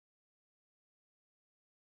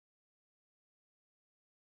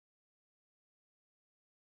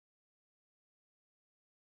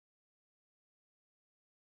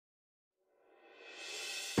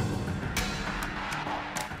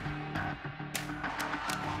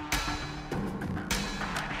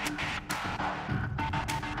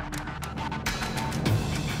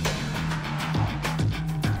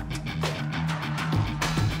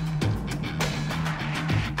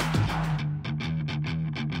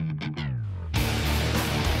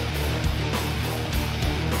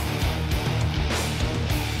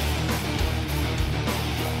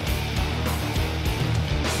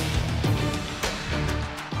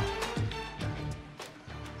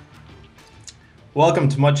Welcome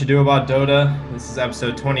to Much Ado About Dota. This is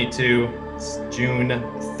episode 22. It's June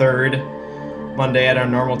 3rd, Monday at our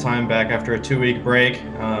normal time, back after a 2-week break.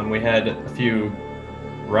 We had a few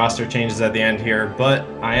roster changes at the end here, but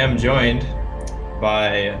I am joined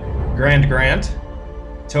by GranDGranT,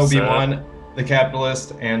 TobiWan,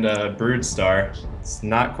 TheCapitalist, and Broodstar. It's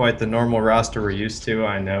not quite the normal roster we're used to,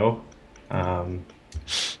 I know.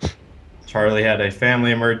 Charlie had a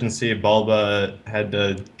family emergency. BuLba had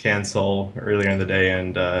to cancel earlier in the day,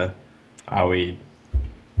 and Aoi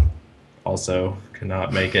also could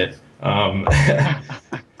not make it.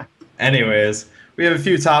 Anyways, we have a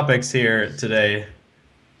few topics here today,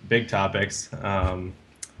 big topics.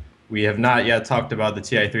 We have not yet talked about the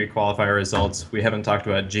TI3 qualifier results. We haven't talked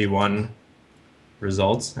about G1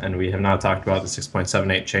 results, and we have not talked about the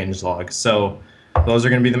 6.78 changelog. So those are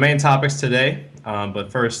going to be the main topics today.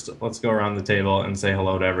 But first, let's go around the table and say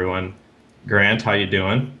hello to everyone. Grant, how you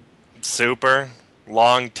doing? Super.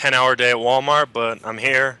 Long 10-hour day at Walmart, but I'm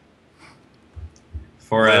here.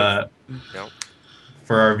 For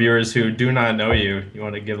our viewers who do not know you, you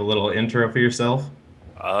want to give a little intro for yourself?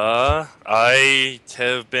 I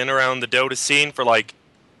have been around the Dota scene for like,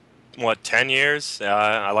 10 years?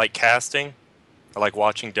 I like casting. I like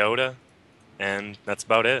watching Dota. And that's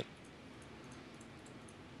about it.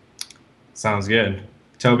 Sounds good.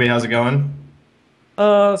 Toby, how's it going?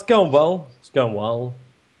 It's going well. It's going well.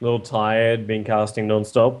 A little tired, been casting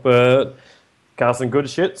non-stop, but casting good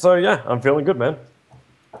shit. So yeah, I'm feeling good, man.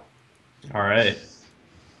 All right.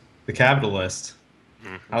 The Capitalist.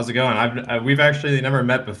 How's it going? We've actually never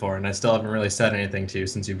met before, and I still haven't really said anything to you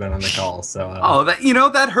since you've been on the call. So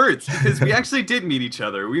that hurts because we actually did meet each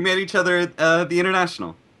other. We met each other at the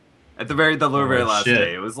International, at the very last shit.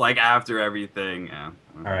 day. It was like after everything. Yeah.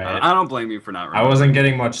 All right. I don't blame you for not remembering. I wasn't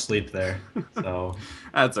getting much sleep there, so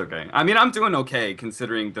That's okay. I mean, I'm doing okay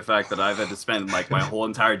considering the fact that I've had to spend like my whole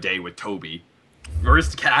entire day with Toby.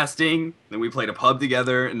 First casting, then we played a pub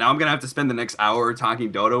together, and now I'm gonna have to spend the next hour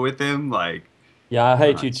talking Dota with him. Like, yeah, I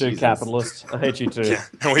hate you too, Jesus. Capitalist. I hate you too. Yeah,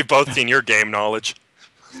 and we've both seen your game knowledge.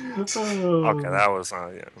 Okay, that was,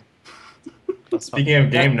 yeah. Speaking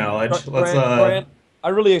of game knowledge, let's Grant, I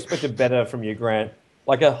really expected better from you, Grant.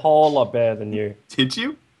 Like a whole lot better than you. Did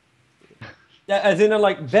you? Yeah, as in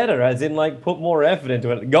like better, as in like put more effort into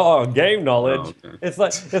it. Oh, game knowledge. Oh, okay. It's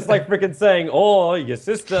like freaking saying, "Oh, your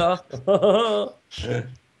sister."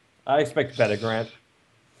 I expect better, Grant.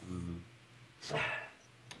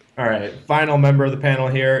 All right, final member of the panel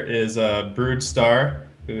here is Broodstar,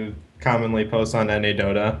 who commonly posts on NA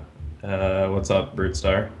Dota. What's up,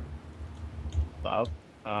 Broodstar? Up.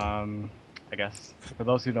 I guess for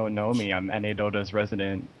those who don't know me, I'm NA Dota's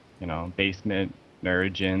resident, basement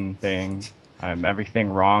nerdgen thing. I'm everything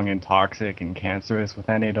wrong and toxic and cancerous with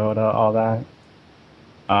NA Dota, all that.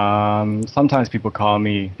 Sometimes people call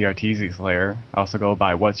me the Arteezy Slayer. I also go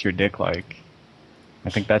by "What's your dick like?" I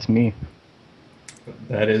think that's me.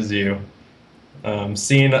 That is you.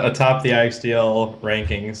 Seen atop the IXDL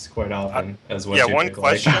rankings quite often as well. Yeah, one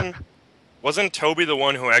question. Wasn't Toby the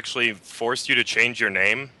one who actually forced you to change your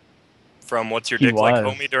name from "What's your dick like,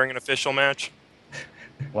 homie" during an official match?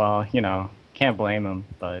 Well, can't blame him,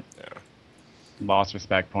 but Yeah. lost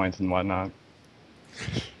respect points and whatnot.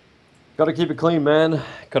 Gotta keep it clean, man.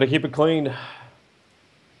 Gotta keep it clean.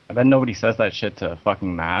 I bet nobody says that shit to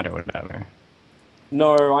fucking Matt or whatever.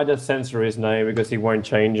 No, I just censor his name because he won't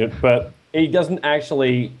change it. But he doesn't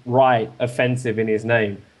actually write offensive in his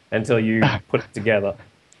name until you put it together.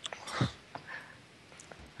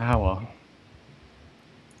 Ah, well.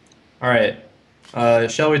 All right.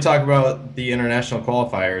 Shall we talk about the international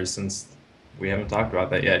qualifiers since we haven't talked about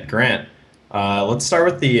that yet? Grant, let's start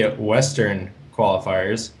with the Western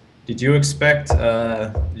qualifiers. Did you expect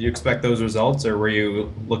those results, or were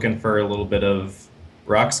you looking for a little bit of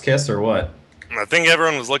Rock's Kiss, or what? I think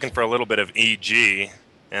everyone was looking for a little bit of EG,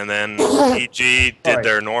 and then EG did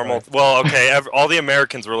their normal. Well, okay, all the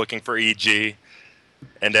Americans were looking for EG,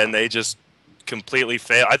 and then they just completely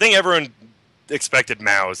failed. I think everyone expected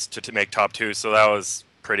Mouse to make top 2, so that was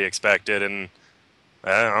pretty expected. And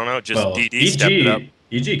I don't know, just DD stepped it up.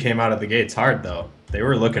 EG came out of the gates hard though. They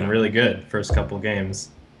were looking really good first couple games.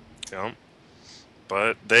 Yeah,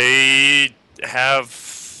 but they have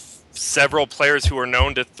several players who are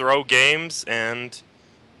known to throw games, and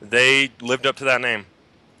they lived up to that name.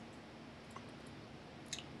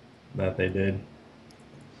 That they did.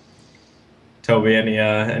 Toby,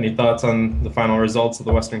 any thoughts on the final results of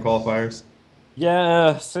the Western qualifiers?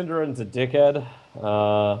 Yeah, Cinderon's a dickhead.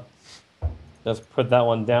 Just put that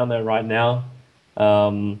one down there right now.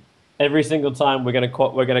 Every single time we're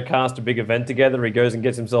gonna cast a big event together, he goes and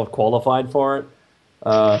gets himself qualified for it.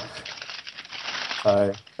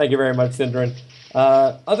 So thank you very much, Syndrin.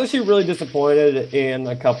 I was actually really disappointed in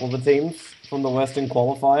a couple of the teams from the Western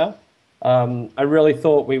qualifier. I really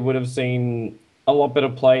thought we would have seen a lot better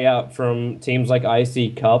play out from teams like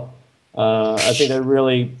IC Cup. I think they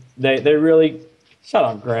really shut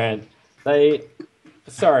up, Grant.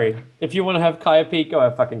 Sorry, if you want to have Kaipi, go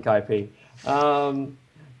have fucking Kaipi.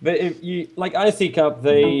 But if you like IC Cup,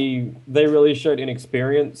 they really showed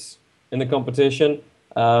inexperience in the competition.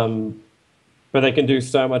 But they can do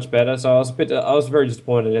so much better. So I was very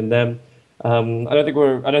disappointed in them. I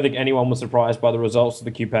don't think anyone was surprised by the results of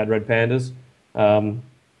the QPAD Red Pandas.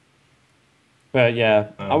 But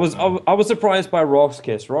yeah, I was surprised by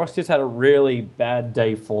Roxkiss. Roxkiss had a really bad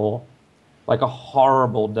day 4, like a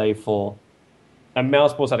horrible day 4, and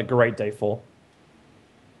Mousesports had a great day 4.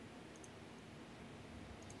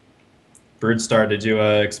 Broodstar, did you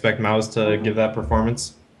expect Mouse to give that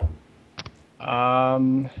performance?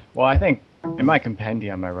 Well, I think in my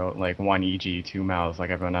compendium I wrote like 1 EG, 2 Mouse like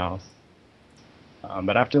everyone else.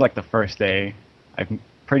 But after like the first day, I'm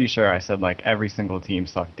pretty sure I said like every single team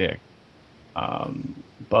sucked dick.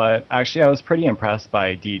 But actually I was pretty impressed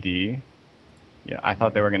by DD. Yeah, I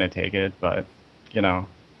thought they were going to take it, but you know,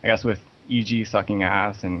 I guess with EG sucking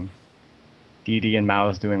ass and DD and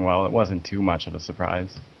Mouse doing well, it wasn't too much of a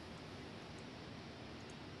surprise.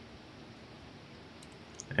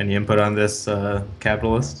 Any input on this,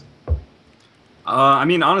 Capitalist? I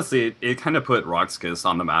mean, honestly, it kind of put Roxkiss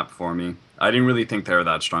on the map for me. I didn't really think they were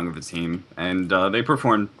that strong of a team, and they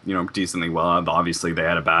performed, you know, decently well. Obviously, they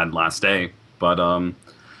had a bad last day, but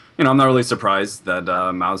you know, I'm not really surprised that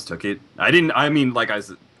Mouse took it. I mean, like I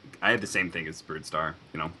had the same thing as Broodstar.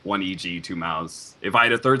 You know, 1 EG, 2 Mouse. If I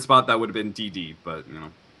had a third spot, that would have been DD, but you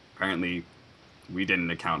know, apparently, we didn't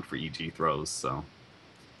account for EG throws, so.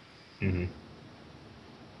 Mm-hmm.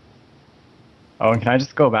 Oh, and can I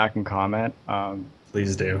just go back and comment?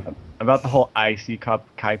 Please do. About the whole IC Cup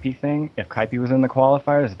Kaipi thing. If Kaipi was in the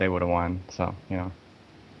qualifiers, they would have won. So, you know,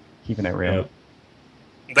 keeping it real. Yep.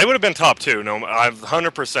 They would have been top 2. No,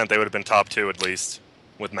 100% they would have been top 2 at least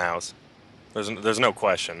with Mouse. There's no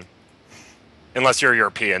question. Unless you're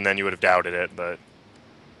European, then you would have doubted it, but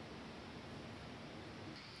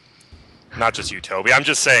not just you, Toby. I'm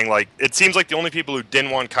just saying, like, it seems like the only people who didn't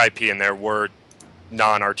want Kaipi in there were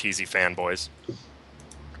non-Arteezy fanboys.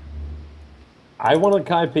 I wanted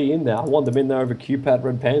Kaipi in there. I want them in there over QPAD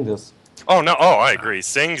Red Pandas. Oh no! Oh, I agree.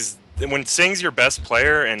 When Sing's your best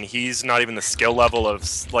player and he's not even the skill level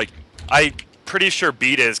of, like, I'm pretty sure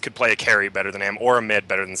Beatiz could play a carry better than him or a mid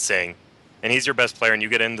better than Sing, and he's your best player and you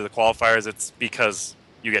get into the qualifiers, it's because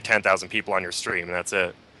you get 10,000 people on your stream and that's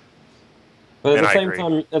it. But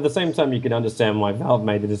at the same time, you can understand why Valve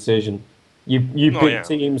made the decision. You pick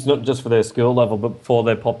teams not just for their skill level, but for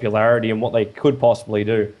their popularity and what they could possibly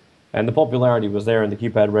do. And the popularity was there, and the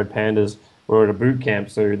QPAD Red Pandas were at a boot camp,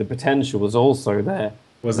 so the potential was also there.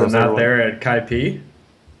 Was it not there at Kaipi?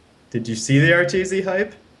 Did you see the Arteezy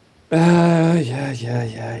hype?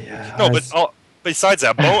 Yeah. No, but besides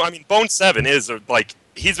that, Bone 7 is, like,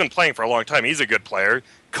 he's been playing for a long time. He's a good player.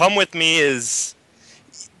 Come With Me is...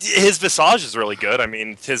 His Visage is really good. I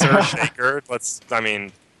mean, his Earthshaker,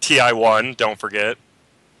 TI1, don't forget.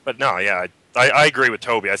 But no, yeah, I agree with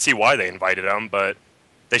Toby. I see why they invited him, but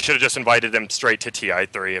they should have just invited him straight to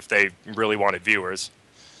TI3 if they really wanted viewers.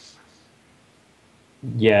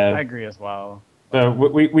 Yeah. I agree as well.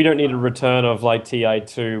 We don't need a return of like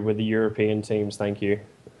TI2 with the European teams, thank you.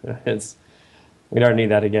 We don't need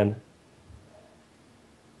that again.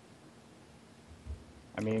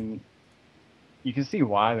 I mean, you can see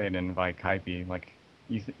why they didn't invite Kaipi. Like,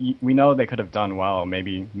 we know they could have done well,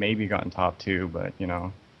 maybe gotten top 2, but you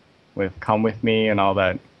know, with Come With Me and all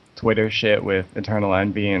that Twitter shit with Eternal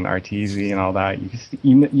Envy and Arteezy and all that,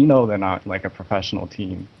 you know they're not like a professional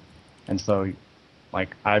team, and so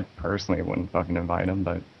like I personally wouldn't fucking invite them,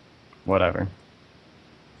 but whatever.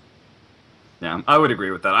 Yeah, I would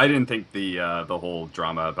agree with that. I didn't think the whole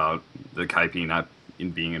drama about the Kaipi not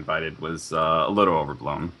being invited was a little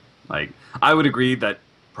overblown. Like, I would agree that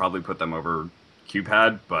probably put them over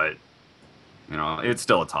QPAD, but you know, it's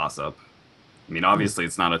still a toss-up. I mean, obviously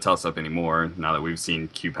it's not a toss-up anymore now that we've seen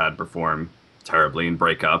QPAD perform terribly and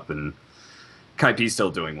break up, and Kaipi's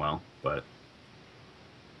still doing well, but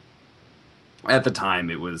at the time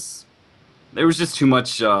there was just too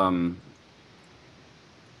much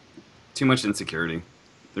insecurity.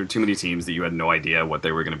 There were too many teams that you had no idea what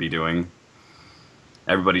they were going to be doing.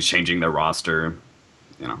 Everybody's changing their roster,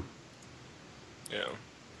 you know. Yeah.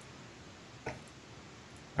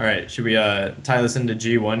 All right, should we tie this into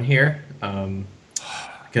G1 here?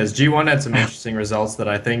 Because G1 had some interesting results that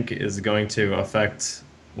I think is going to affect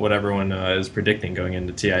what everyone is predicting going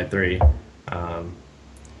into TI3. Um,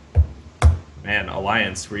 man,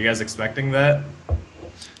 Alliance, were you guys expecting that?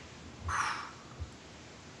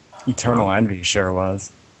 Eternal Envy sure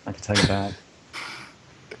was. I can tell you that.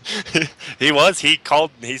 He was. He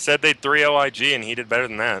said they'd 3-0 IG, and he did better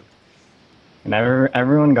than that. And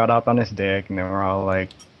everyone got up on his dick, and they were all like,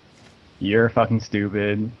 "You're fucking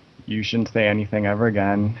stupid. You shouldn't say anything ever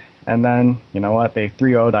again." And then, you know what? They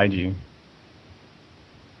 3-0'd IG.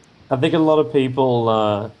 I think a lot of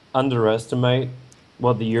people underestimate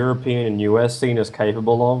what the European and US scene is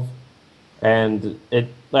capable of. And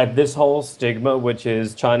it like this whole stigma, which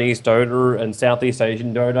is Chinese Dota and Southeast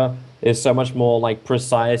Asian Dota, is so much more like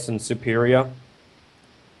precise and superior.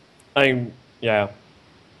 I mean, yeah.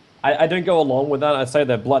 I don't go along with that. I say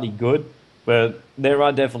they're bloody good, but there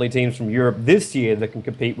are definitely teams from Europe this year that can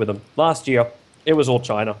compete with them. Last year, it was all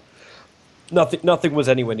China. Nothing was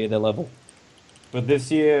anywhere near their level. But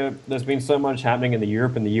this year, there's been so much happening in the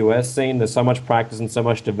Europe and the US scene. There's so much practice and so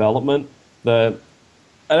much development that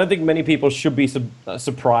I don't think many people should be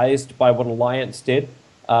surprised by what Alliance did.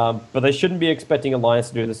 But they shouldn't be expecting Alliance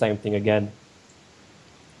to do the same thing again.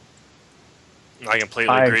 I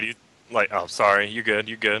completely agree. Oh, sorry. You're good.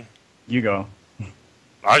 You're good. You go.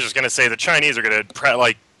 I was just gonna say the Chinese are gonna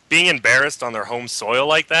being embarrassed on their home soil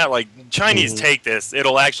like that. Like Chinese take this,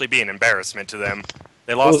 it'll actually be an embarrassment to them.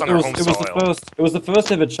 They lost on their home soil. It was the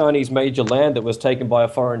first ever Chinese major land that was taken by a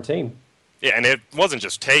foreign team. Yeah, and it wasn't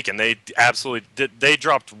just taken. They absolutely did. They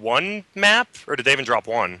dropped one map, or did they even drop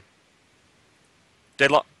one?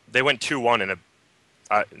 They went 2-1 in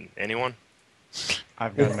a. Anyone?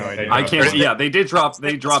 I've got no idea. I can't. Yeah, they did drop.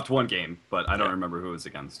 They dropped one game, but I don't remember who it was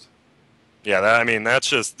against. Yeah, I mean that's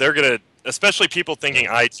just they're gonna, especially people thinking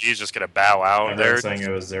IG is just gonna bow out. They're saying it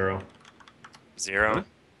was 0. 0. Huh?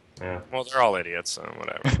 Yeah. Well, they're all idiots, so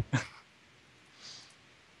whatever.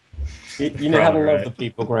 You know how to love the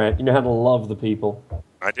people, Grant. You know how to love the people.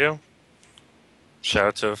 I do. Shout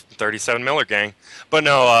out to 37 Miller gang, but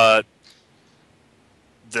no,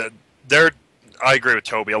 I agree with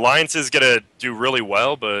Toby. Alliance is gonna do really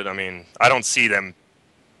well, but I mean, I don't see them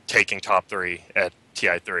taking top 3 at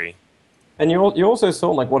TI3. And you also saw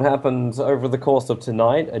like what happened over the course of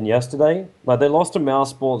tonight and yesterday. Like they lost to Mouse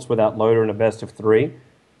Sports without Loader in a best of 3,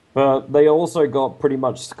 but they also got pretty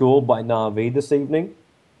much schooled by Na'Vi this evening.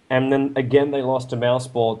 And then again they lost to Mouse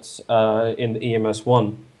Sports in the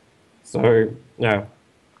EMS1. So yeah,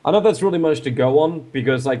 I know that's really much to go on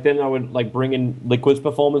because like then I would like bring in Liquid's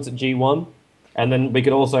performance at G1, and then we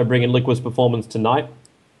could also bring in Liquid's performance tonight.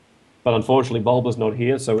 But unfortunately, BuLba's not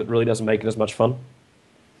here, so it really doesn't make it as much fun.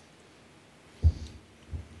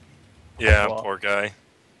 Yeah, Well, poor guy.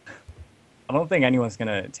 I don't think anyone's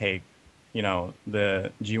gonna take,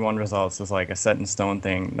 the G1 results as like a set in stone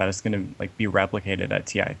thing that is gonna like be replicated at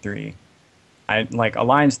TI3.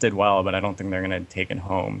 Alliance did well, but I don't think they're gonna take it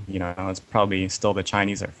home. It's probably still the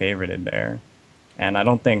Chinese are favorited there, and I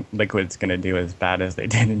don't think Liquid's gonna do as bad as they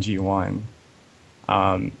did in G1.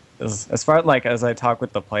 As far as I talk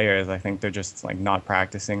with the players, I think they're just like not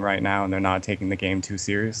practicing right now and they're not taking the game too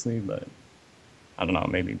seriously. But I don't know,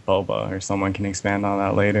 maybe BuLba or someone can expand on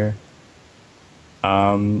that later.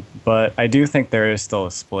 But I do think there is still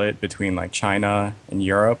a split between like China and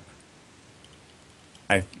Europe.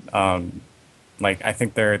 I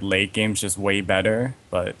think their late game's just way better,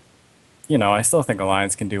 but I still think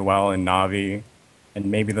Alliance can do well in Na'Vi, and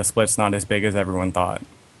maybe the split's not as big as everyone thought.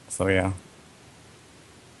 So yeah.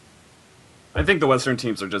 I think the Western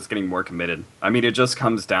teams are just getting more committed. I mean, it just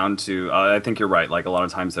comes down to, I think you're right, like a lot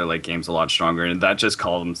of times their late game's a lot stronger, and that just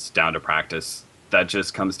comes down to practice. That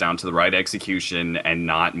just comes down to the right execution and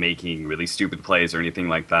not making really stupid plays or anything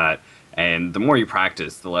like that. And the more you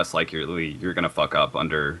practice, the less likely you're going to fuck up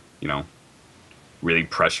under, really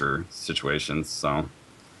pressure situations. So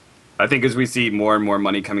I think as we see more and more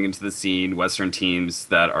money coming into the scene, Western teams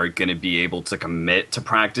that are going to be able to commit to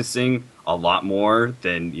practicing a lot more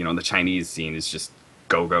than, the Chinese scene is just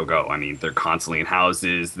go, go, go. I mean, they're constantly in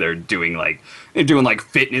houses. They're doing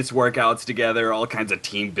fitness workouts together, all kinds of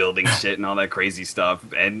team building shit and all that crazy stuff.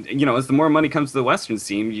 And, as the more money comes to the Western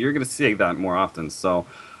scene, you're going to see that more often. So,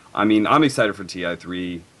 I mean, I'm excited for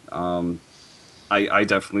TI3.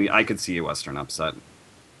 I could see a Western upset,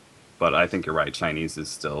 but I think you're right. Chinese is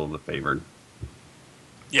still the favored.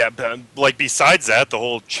 Yeah, but besides that, the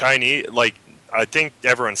whole Chinese, I think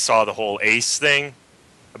everyone saw the whole ACE thing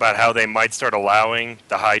about how they might start allowing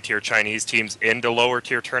the high-tier Chinese teams into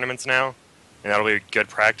lower-tier tournaments now, and that'll be good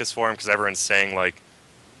practice for them because everyone's saying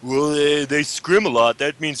well, they scrim a lot.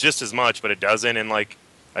 That means just as much, but it doesn't in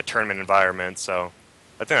a tournament environment. So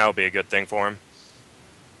I think that'll be a good thing for them.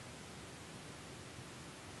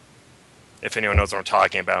 If anyone knows what I'm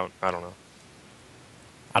talking about, I don't know.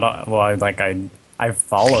 I don't. Well, I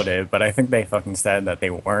followed it, but I think they fucking said that they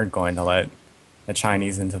weren't going to let the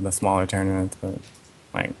Chinese into the smaller tournaments. But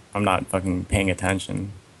like, I'm not fucking paying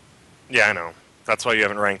attention. Yeah, I know. That's why you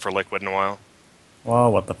haven't ranked for Liquid in a while.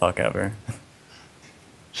 Well, what the fuck ever.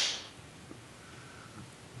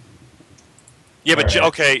 Yeah, but Alright.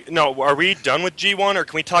 okay, no. Are we done with G1, or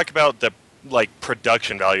can we talk about the like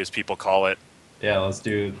production values people call it? Yeah, let's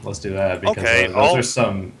do that because Okay, those are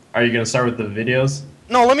some. Are you gonna start with the videos?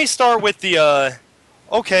 No, let me start with the.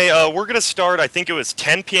 We're gonna start. I think it was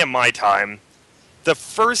 10 p.m. my time. The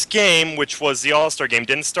first game, which was the All-Star game,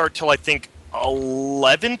 didn't start till I think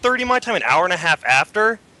 11:30 my time, an hour and a half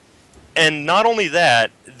after. And not only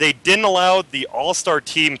that, they didn't allow the All-Star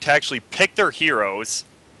team to actually pick their heroes.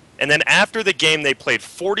 And then after the game, they played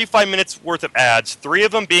 45 minutes worth of ads, 3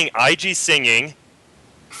 of them being IG singing,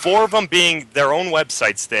 4 of them being their own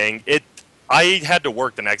websites thing. I had to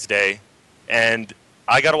work the next day, and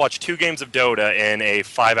I got to watch 2 games of Dota in a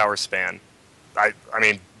 5-hour span. I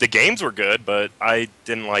mean, the games were good, but I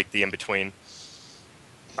didn't like the in-between.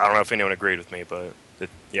 I don't know if anyone agreed with me, but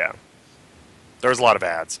yeah. There was a lot of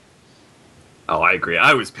ads. Oh, I agree.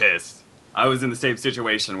 I was pissed. I was in the same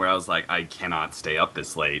situation where I was like, I cannot stay up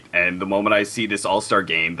this late. And the moment I see this All-Star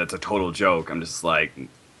game that's a total joke, I'm just like,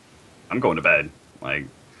 I'm going to bed. Like,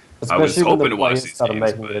 I was Especially when hoping the to watch players these started games,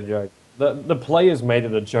 making but it a joke. The players made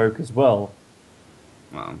it a joke as well.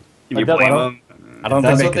 well, can Like you that- blame I them? I don't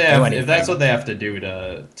That's think what they they could do have. anything. If that's what they have to do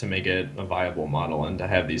to make it a viable model and to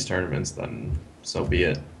have these tournaments, then so be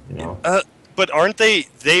it. You know. But aren't they?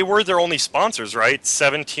 They were their only sponsors, right?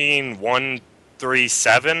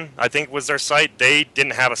 17137, I think, was their site. They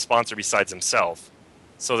didn't have a sponsor besides himself.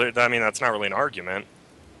 So I mean, that's not really an argument.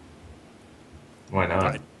 Why not?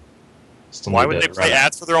 Right. Still Why need would to they play run-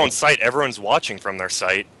 ads for their own site? Everyone's watching from their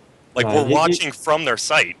site. Like No, we're you- watching from their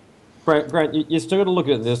site. Grant, you still got to look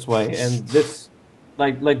at it this way, and this,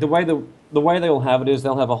 like the way they'll have it is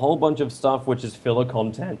they'll have a whole bunch of stuff which is filler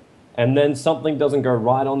content, and then something doesn't go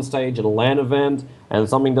right on stage at a LAN event, and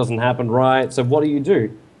something doesn't happen right. So what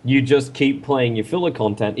do? You just keep playing your filler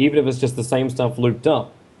content, even if it's just the same stuff looped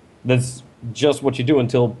up. That's just what you do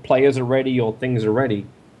until players are ready or things are ready.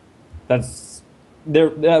 That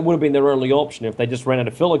would have been their only option. If they just ran out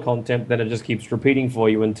of filler content, then it just keeps repeating for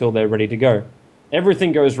you until they're ready to go.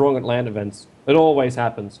 Everything goes wrong at LAN events. It always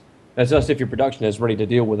happens. It's just if your production is ready to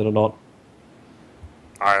deal with it or not.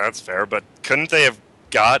 All right, that's fair. But couldn't they have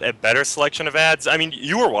got a better selection of ads? I mean,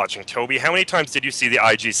 you were watching, Toby. How many times did you see the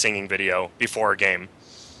IG singing video before a game?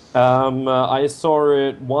 I saw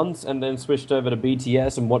it once and then switched over to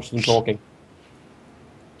BTS and watched them talking.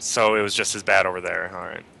 So it was just as bad over there. All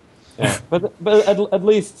right. Yeah, but at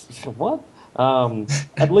least what?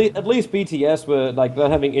 At least BTS were like they're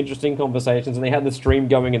having interesting conversations and they had the stream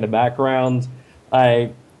going in the background.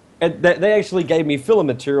 They actually gave me filler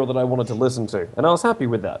material that I wanted to listen to, and I was happy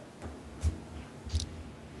with that.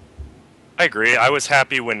 I agree. I was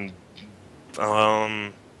happy when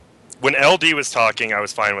LD was talking, I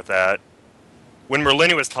was fine with that. When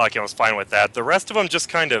Merlini was talking, I was fine with that. The rest of them just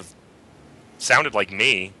kind of sounded like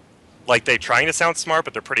me. Like they're trying to sound smart,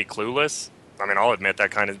 but they're pretty clueless. I mean, I'll admit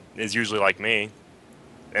that kind of is usually like me.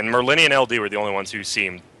 And Merlini and LD were the only ones who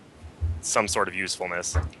seemed some sort of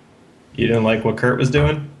usefulness. You didn't like what Kurt was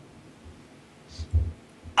doing?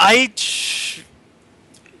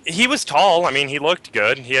 He was tall. I mean, he looked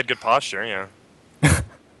good. He had good posture, yeah.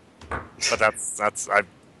 But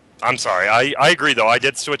I'm sorry. I agree, though. I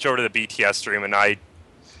did switch over to the BTS stream, and I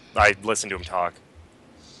listened to him talk.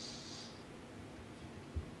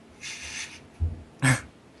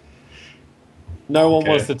 No one Okay.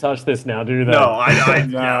 wants to touch this now, do they? No, I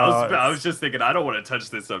No, I was just thinking I don't want to touch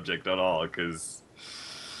this subject at all because,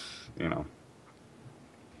 you know,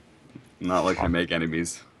 not like we make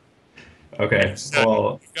enemies. Okay.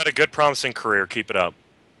 Well, You've got a good, promising career. Keep it up.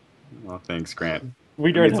 Well, thanks, Grant. We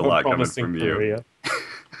It don't means have a a lot coming promising from you. career.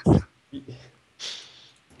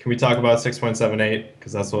 can we talk about 6.78?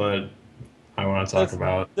 Because that's what I want to talk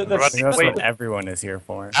about. I think that's Wait. what everyone is here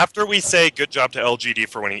for. After we say good job to LGD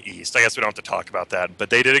for winning East, I guess we don't have to talk about that. But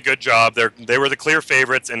they did a good job. They were the clear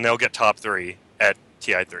favorites, and they'll get top 3 at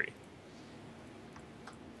TI3.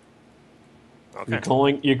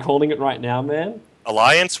 Okay. You're calling it right now, man?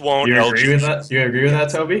 Alliance won't. You agree LGD with that? You agree with that,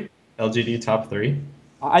 Toby? LGD top 3?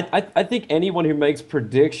 I think anyone who makes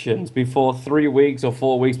predictions before 3 weeks or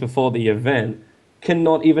 4 weeks before the event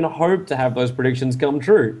cannot even hope to have those predictions come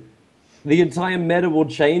true. The entire meta will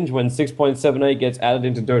change when 6.78 gets added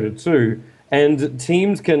into Dota 2, and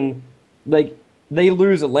teams can, like, they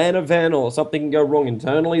lose a LAN event or something can go wrong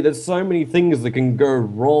internally. There's so many things that can go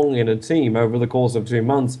wrong in a team over the course of 2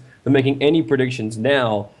 months that making any predictions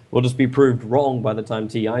now will just be proved wrong by the time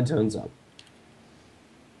TI turns up.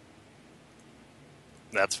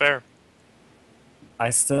 That's fair.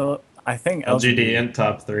 I think lgd.int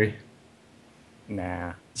top 3.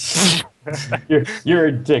 Nah. You're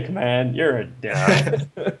a dick, man. You're a dick.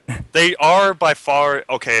 They are by far,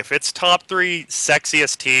 okay, if it's top 3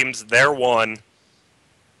 sexiest teams, they're 1,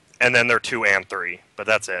 and then they're 2 and 3, but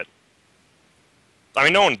that's it. I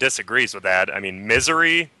mean, no one disagrees with that. I mean,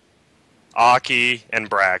 Misery, Aki, and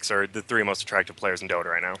Brax are the 3 most attractive players in Dota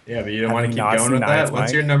right now. Yeah, but you don't want to keep not going with seen that? Nice, What's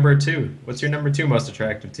Mike? your number 2? What's your number 2 most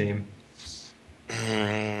attractive team?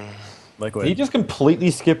 Liquid. Did you just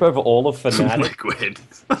completely skip over all of Fnatic? Liquid.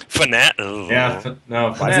 Fnatic. Yeah,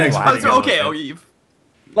 no, Why is he Fnatic's lying? pretty It's good okay, with it. Oyev.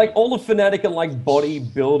 Like, all of Fnatic are like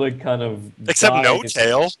bodybuilder kind of Except guys. No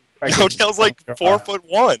Tail. No Tail's like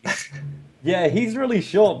 4'1". Yeah, he's really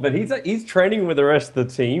short, but he's training with the rest of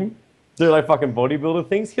the team. Do like fucking bodybuilder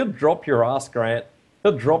things. He'll drop your ass, Grant.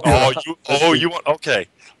 He'll drop your ass. You want, okay.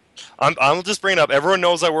 I'll just bring it up. Everyone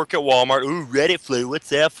knows I work at Walmart. Ooh, Reddit flu, what's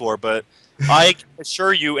that for? But I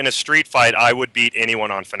assure you, in a street fight, I would beat anyone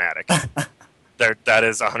on Fnatic. That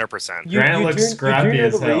is 100%. Grant looks scrappy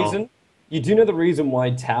as hell. You do know the reason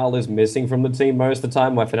why Tal is missing from the team most of the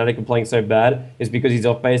time, why Fnatic are playing so bad, is because he's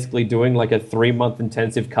off basically doing like a 3-month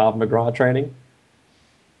intensive Carve McGrath training.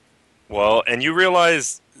 Well, and you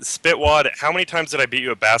realize, Spit-wad, how many times did I beat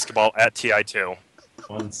you at basketball at TI2?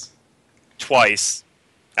 Once. Twice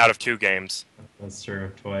out of 2 games. That's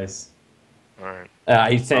true, twice. All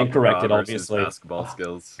right. He's saying corrected, Versus obviously. Basketball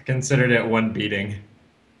skills. I considered it one beating.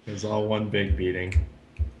 It was all one big beating.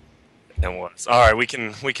 It was. All right, we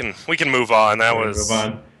can move on. That was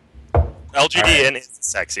Move on. LGD is the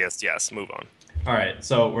sexiest. Yes, move on. All right,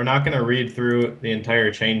 so we're not going to read through the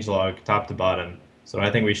entire changelog top to bottom. So what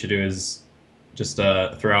I think we should do is just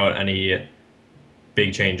throw out any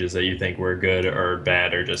big changes that you think were good or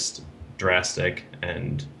bad or just drastic,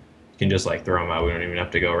 and you can just like throw them out. We don't even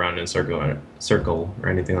have to go around in circle or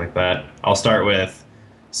anything like that. I'll start with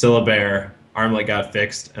Scylla Bear. Armlet got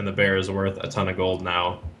fixed, and the bear is worth a ton of gold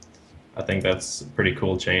now. I think that's a pretty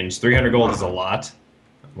cool change. 300 gold is a lot.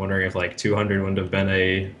 I'm wondering if like 200 wouldn't have been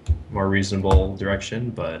a more reasonable direction,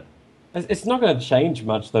 but It's not going to change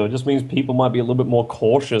much, though. It just means people might be a little bit more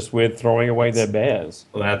cautious with throwing away their bears.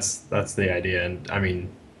 well, that's the idea. And I mean,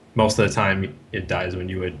 most of the time it dies when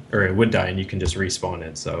you would, or it would die, and you can just respawn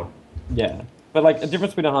it. So Yeah. But like a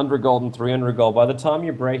difference between 100 gold and 300 gold, by the time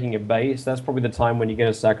you're breaking a base, that's probably the time when you're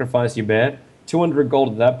going to sacrifice your bear. 200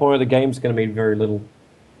 gold at that point of the game's going to mean very little.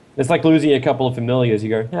 It's like losing a couple of familiars. You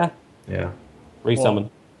go, yeah. resummon.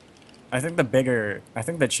 I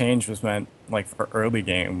think the change was meant like for early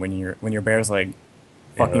game when your bear's like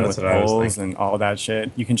fucking with that's what I was bulls thinking. and all that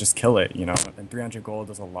shit. You can just kill it, you know. And 300 gold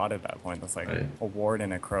is a lot at that point. That's like Right. a ward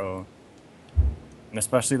and a crow. And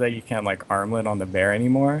especially that you can't like armlet on the bear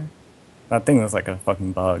anymore. That thing was like a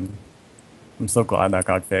fucking bug. I'm so glad that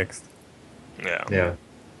got fixed. Yeah. Yeah.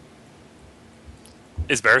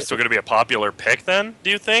 Is Bear still going to be a popular pick then, do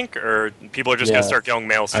you think? Or people are just going to Yes. start going I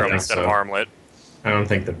Maelstrom think instead of so. Armlet? I don't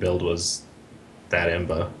think the build was that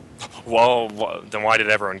imba. Well, then why did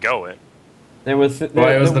everyone go it? There was Well,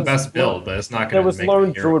 it was the best build, but it's not There going to was make Lone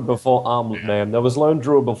the hero. Druid before Armlet, Yeah. man. There was Lone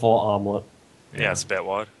Druid before Armlet. Yeah,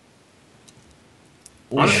 Spit-wad.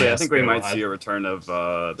 Honestly, Yeah, I think we might Spit-wad. see a return of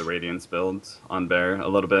the Radiance build on Bear a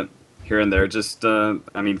little bit here and there. Just, I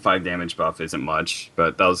mean, 5 damage buff isn't much,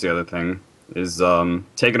 but that was the other thing. Is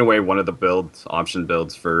taking away one of the option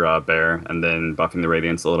builds for Bear and then buffing the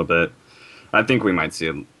Radiance a little bit. I think we might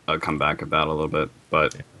see a comeback of that a little bit,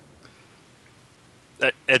 but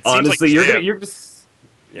It seems honestly, like Jay- you're just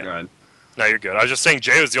Yeah. Go ahead. No, you're good. I was just saying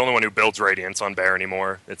Jay is the only one who builds Radiance on Bear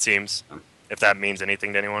anymore, it seems. If that means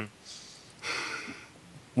anything to anyone.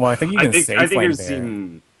 Well, I think you I can think safe I think lane you're bear.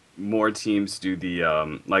 seeing more teams do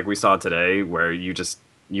the like we saw today, where you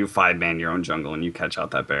 5-man your own jungle and you catch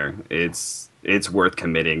out that bear. It's worth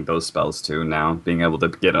committing those spells to now. Being able to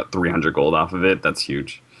get a 300 gold off of it, that's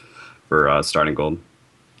huge for starting gold.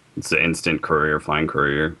 It's the instant courier, flying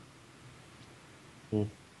courier.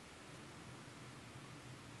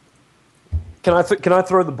 Can I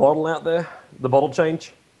throw the bottle out there? The bottle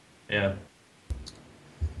change? Yeah.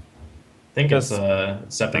 I think it's a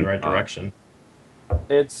step in the right direction.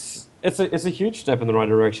 It's a huge step in the right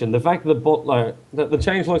direction. The fact that the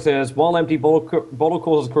change looks as while empty bottle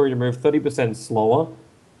causes courier to move 30% slower.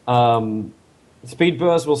 Speed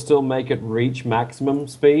burst will still make it reach maximum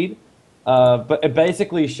speed, but it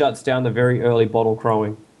basically shuts down the very early bottle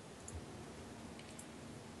crowing.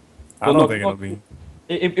 I don't think it'll be.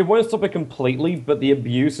 It won't stop it completely, but the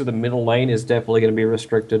abuse of the middle lane is definitely going to be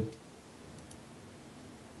restricted.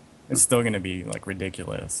 It's still going to be like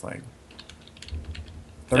ridiculous, like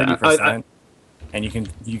 30%, and you can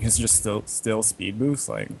just still speed boost.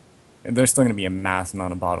 Like there's still going to be a mass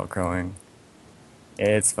amount of bottle crowing.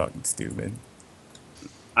 It's fucking stupid.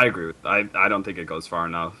 I agree with. I don't think it goes far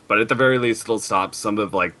enough, but at the very least, it'll stop some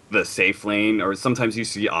of like the safe lane, or sometimes you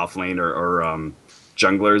see off lane or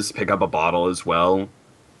junglers pick up a bottle as well,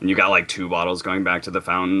 and you got like 2 bottles going back to the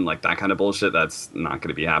fountain, like that kind of bullshit. That's not going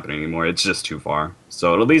to be happening anymore. It's just too far.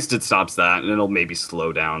 So at least it stops that, and it'll maybe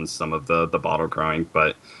slow down some of the bottle crowing,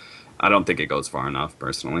 but I don't think it goes far enough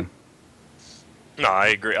personally. No, I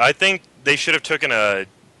agree. I think they should have taken a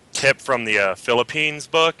tip from the Philippines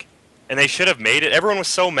book. And they should have made it. Everyone was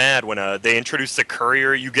so mad when they introduced the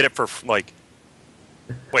courier. You get it for like,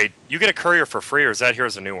 wait, you get a courier for free, or is that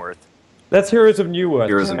Heroes of New Earth? That's Heroes of New Earth.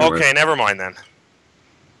 Heroes of New Earth. Okay, never mind then.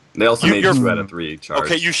 They also made 2 out of 3 charge.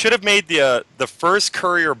 Okay, you should have made the first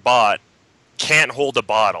courier bot can't hold a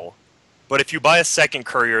bottle, but if you buy a second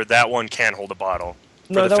courier, that one can hold a bottle.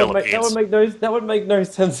 No, that would make no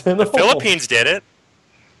sense at all. The Philippines did it.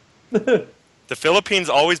 The Philippines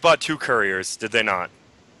always bought 2 couriers, did they not?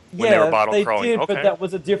 When they were bottle crowing. Did, okay. But that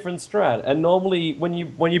was a different strat. And normally, when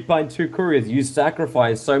you buy 2 couriers, you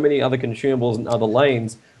sacrifice so many other consumables in other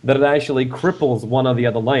lanes that it actually cripples one of the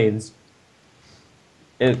other lanes.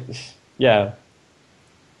 Yeah.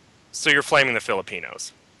 So you're flaming the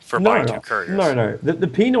Filipinos for buying 2 couriers? No. The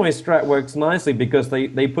Pinoy strat works nicely because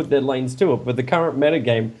they put their lanes to it, but the current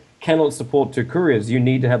metagame cannot support 2 couriers. You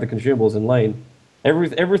need to have the consumables in lane.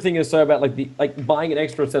 Everything is so about like buying an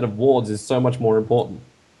extra set of wards is so much more important.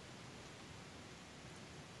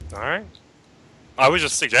 All right. I was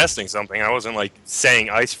just suggesting something. I wasn't like saying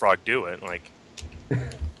Ice Frog do it. Like,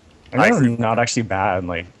 I mean, not actually bad.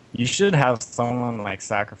 Like, you should have someone like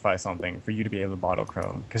sacrifice something for you to be able to bottle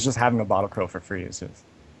crow. Because just having a bottle crow for free is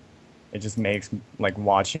just makes like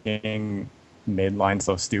watching mid line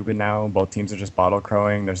so stupid now. Both teams are just bottle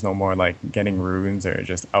crowing. There's no more like getting runes or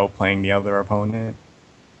just outplaying the other opponent.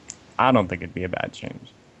 I don't think it'd be a bad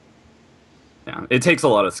change. Yeah, it takes a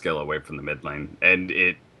lot of skill away from the mid lane, and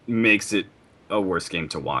it makes it a worse game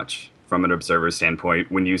to watch from an observer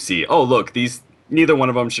standpoint when you see, oh look, neither one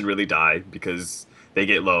of them should really die because they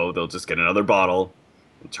get low, they'll just get another bottle,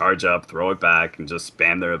 charge up, throw it back, and just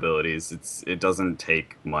spam their abilities. It doesn't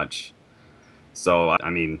take much. So I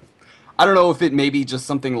mean, I don't know if it may be just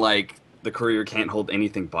something like the courier can't hold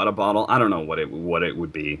anything but a bottle. I don't know what it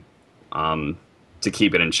would be to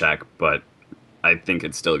keep it in check, but I think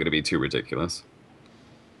it's still going to be too ridiculous.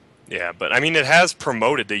 yeah, but I mean, it has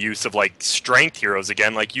promoted the use of like strength heroes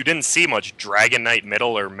again. Like, you didn't see much Dragon Knight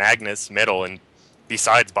middle or Magnus middle, and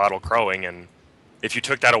besides bottle crowing. And if you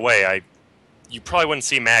took that away, you probably wouldn't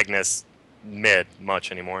see Magnus mid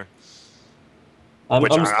much anymore.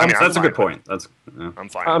 That's a good point. I'm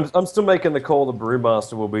fine. I'm still making the call the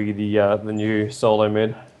Brewmaster will be the new solo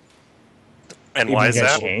mid. And why is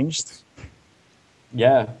that? Changed?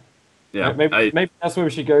 Yeah. Yeah, maybe that's where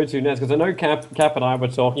we should go to next, because I know Cap and I were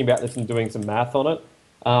talking about this and doing some math on it.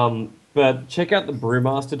 But check out the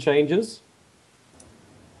Brewmaster changes.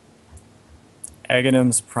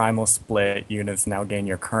 Aghanim's Primal Split units now gain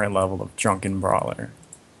your current level of Drunken Brawler.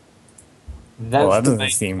 That's the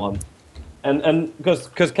main one. And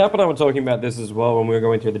because Cap and I were talking about this as well when we were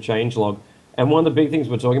going through the changelog, and one of the big things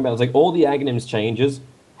we're talking about is like all the Aghanim's changes,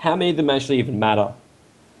 how many of them actually even matter?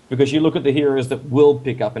 Because you look at the heroes that will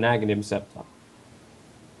pick up an Aghanim Scepter.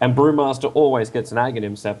 And Brewmaster always gets an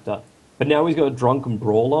Aghanim Scepter. But now he's got a Drunken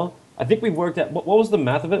Brawler. I think we've worked out, what was the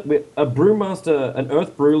math of it? A Brewmaster, an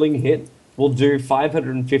Earth Bruling hit will do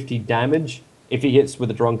 550 damage if he hits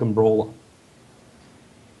with a Drunken Brawler.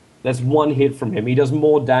 That's one hit from him. He does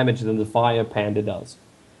more damage than the Fire Panda does.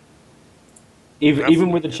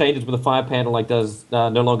 Even with the changes with the Fire Panda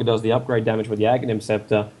no longer does the upgrade damage with the Aghanim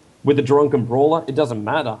Scepter, with the Drunken Brawler, it doesn't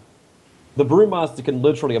matter. The Brewmaster can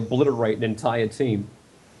literally obliterate an entire team.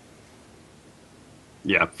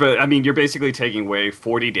 Yeah, I mean, you're basically taking away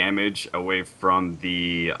 40 damage away from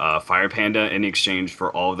the Fire Panda in exchange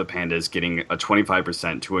for all of the pandas getting a 25%,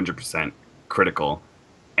 200% critical,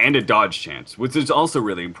 and a dodge chance, which is also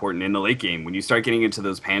really important in the late game. When you start getting into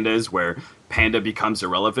those pandas where Panda becomes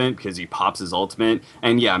irrelevant because he pops his ultimate,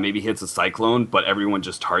 and yeah, maybe hits a Cyclone, but everyone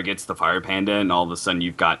just targets the Fire Panda, and all of a sudden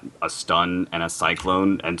you've got a stun and a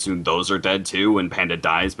Cyclone, and soon those are dead too, and Panda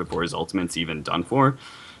dies before his ultimate's even done for.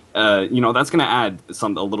 That's going to add a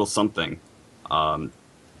little something to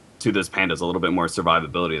this Panda's, a little bit more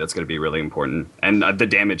survivability. That's going to be really important. And the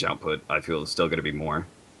damage output, I feel, is still going to be more.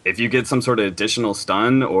 If you get some sort of additional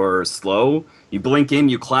stun or slow, you blink in,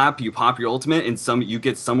 you clap, you pop your ultimate, and you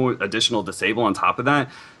get some additional disable on top of that.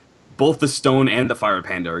 Both the Stone and the Fire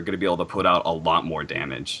Panda are going to be able to put out a lot more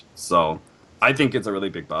damage. So I think it's a really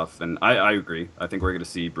big buff, and I agree. I think we're going to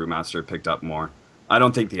see Brewmaster picked up more. I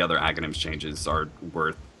don't think the other Aghanims changes are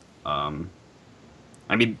worth...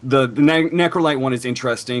 I mean, the Necrolite one is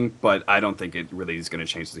interesting, but I don't think it really is going to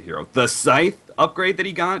change the hero. The Scythe upgrade that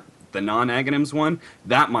he got, the non-Aghanims one,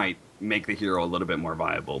 that might make the hero a little bit more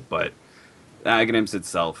viable, but Aghanims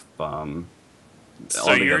itself, all the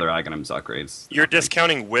other Aghanims upgrades. You're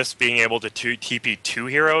discounting Wisp being able to TP 2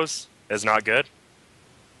 heroes as not good?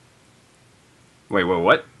 Wait,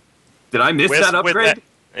 what? Did I miss Wisp that upgrade?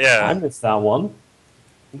 I missed that one.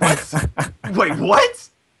 What? Wait, what?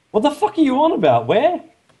 What the fuck are you on about? Where?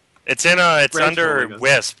 It's under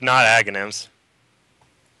Wisp, not Aghanims.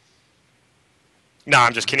 No,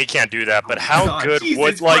 I'm just kidding. He can't do that. But how good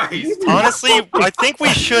would honestly? I think we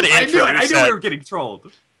should introduce. I knew we were getting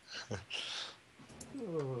trolled.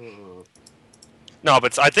 No,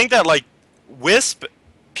 but I think that Wisp,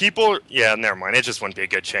 people. Yeah, never mind. It just wouldn't be a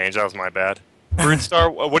good change. That was my bad.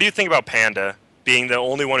 Brutestar, what do you think about Panda being the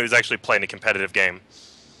only one who's actually playing a competitive game?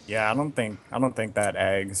 Yeah, I don't think that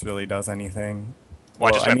eggs really does anything.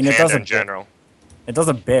 Well, I just meant it does in general. It does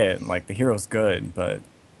a bit. Like the hero's good, but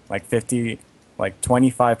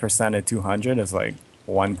 25% of 200 is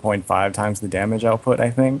 1.5 times the damage output, I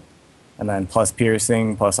think, and then plus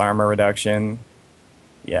piercing, plus armor reduction.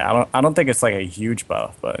 Yeah, I don't think it's a huge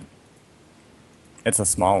buff, but it's a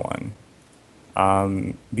small one.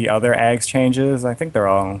 The other eggs changes, I think they're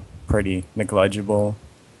all pretty negligible.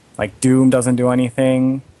 Doom doesn't do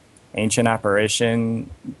anything. Ancient Apparition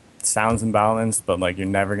sounds imbalanced, but you're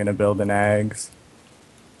never gonna build an eggs.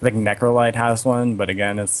 I think Necrolite has one, but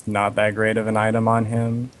again, it's not that great of an item on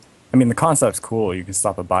him. I mean, the concept's cool. You can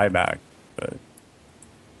stop a buyback, but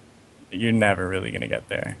you're never really gonna get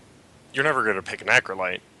there. You're never gonna pick an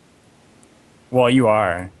Necrolite. Well, you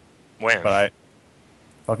are. When? But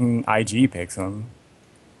fucking IG picks him.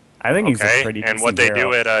 I think he's a pretty decent and what they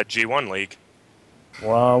hero. do at G1 League.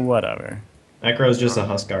 Well, whatever. Necro's just a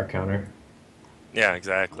Huskar counter. Yeah,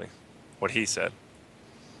 exactly. What he said.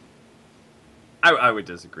 I would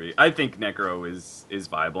disagree. I think Necro is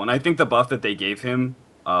viable, and I think the buff that they gave him,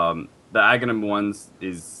 the Aghanim ones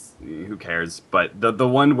is who cares, but the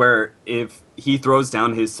one where if he throws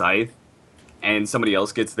down his scythe and somebody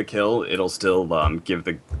else gets the kill, it'll still give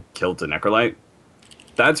the kill to Necrolite.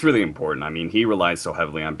 That's really important. I mean, he relies so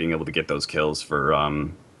heavily on being able to get those kills for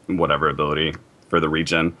whatever ability for the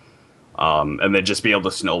regen, and then just be able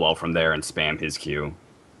to snowball from there and spam his Q.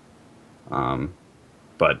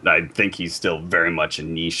 But I think he's still very much a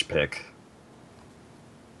niche pick.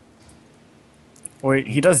 Well,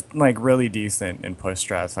 he does really decent in push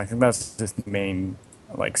strats. I think that's just the main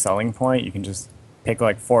selling point. You can just pick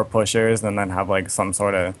 4 pushers and then have some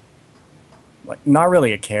sort of not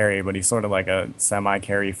really a carry, but he's sort of a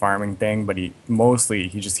semi-carry farming thing. But he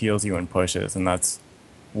just heals you and pushes, and that's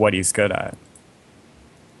what he's good at.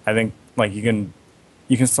 I think you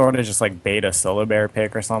can sort of just bait a Syllabear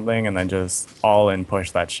pick or something, and then just all in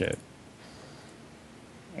push that shit.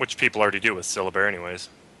 Which people already do with Syllabear anyways.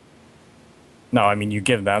 No, I mean you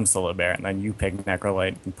give them Syllabear, and then you pick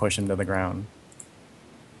Necrolite and push him to the ground.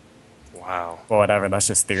 Wow. Well, whatever. That's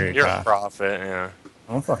just theory. You're a prophet, yeah.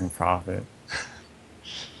 I'm a fucking prophet.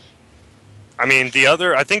 I mean,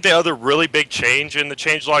 I think the other really big change in the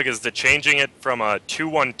changelog is the changing it from a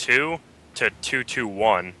 212 to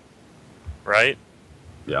 221, right?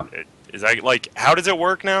 Yeah. Is that how does it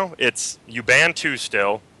work now? It's you ban 2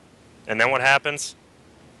 still, and then what happens?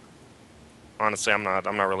 Honestly, I'm not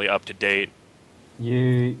really up to date.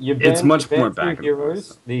 You ban, it's much ban more 2 back and heroes.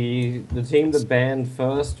 forth. The team that banned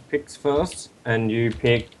first picks first, and you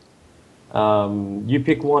pick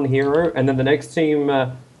 1 hero, and then the next team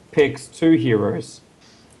picks 2 heroes,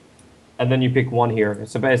 and then you pick 1 hero.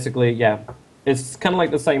 So basically, yeah, it's kind of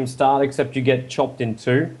like the same start, except you get chopped in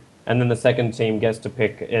 2, and then the second team gets to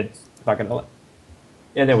pick. It's fucking.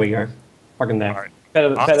 Yeah, there we go. Fucking there. All right.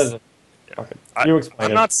 Better. Fucking. You explain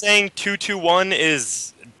I'm it. not saying 221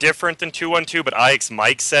 is different than 212, but IX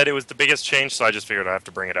Mike said it was the biggest change, so I just figured I have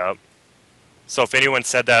to bring it up. So if anyone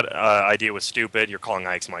said that idea was stupid, you're calling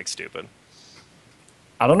IX Mike stupid.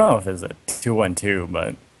 I don't know if it's a 212,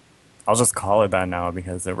 but I'll just call it that now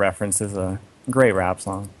because it references a great rap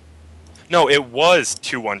song. No, it was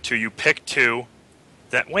 212. You picked 2.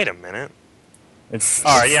 Wait a minute.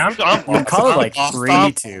 All right, yeah, I'm you call it lost.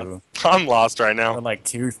 3-2. I'm lost right now. Or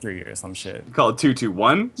 2-3 or some shit. You call it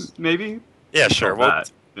 221, maybe? Yeah, sure.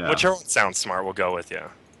 Yeah. Whichever one sounds smart, we'll go with, yeah.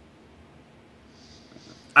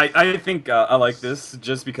 I think I like this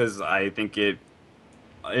just because I think it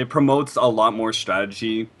promotes a lot more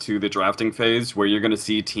strategy to the drafting phase, where you're going to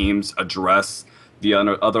see teams address the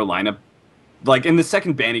other lineup. Like in the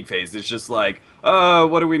second banning phase, it's just like,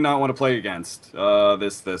 what do we not want to play against?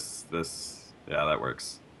 This. Yeah, that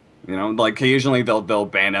works. You know, like occasionally they'll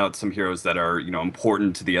ban out some heroes that are,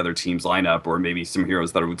 important to the other team's lineup, or maybe some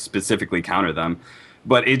heroes that would specifically counter them.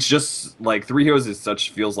 But it's just like three heroes is such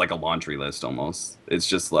feels like a laundry list almost. It's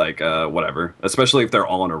just like whatever, especially if they're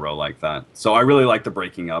all in a row like that. So I really like the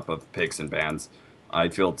breaking up of picks and bans. I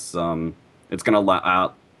feel it's gonna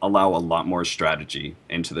allow a lot more strategy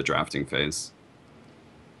into the drafting phase.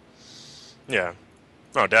 Yeah.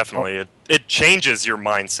 No, definitely. It changes your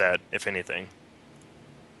mindset, if anything.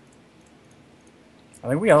 I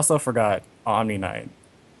think we also forgot Omni Knight.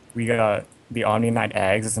 We got the Omni Knight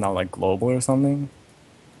Eggs. It's now like global or something.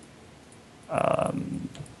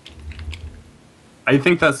 I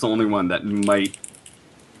think that's the only one that might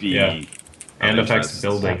be. Yeah. And affects interest.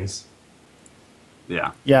 buildings.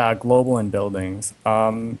 Yeah. Yeah, global and buildings.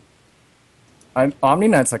 Omni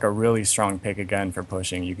Knight's like a really strong pick again for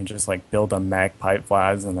pushing. You can just like build a mech pipe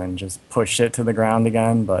flags and then just push it to the ground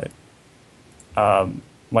again. But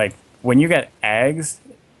like when you get eggs,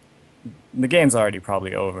 the game's already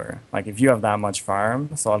probably over. Like if you have that much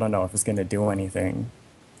farm, so I don't know if it's gonna do anything.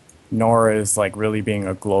 Nor is like really being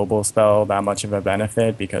a global spell that much of a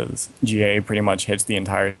benefit because GA pretty much hits the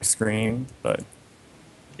entire screen. But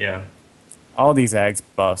Yeah. all these eggs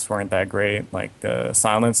buffs weren't that great. Like the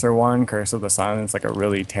Silencer one, Curse of the Silence, like a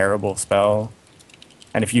really terrible spell.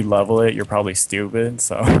 And if you level it, you're probably stupid.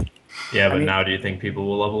 So Yeah, but mean- now do you think people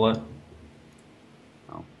will level it?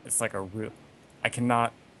 it's like a real. I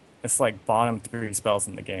cannot. It's like bottom 3 spells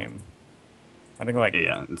in the game. I think like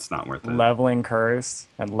Yeah, it's not worth it. leveling Curse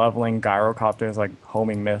and leveling Gyrocopter's like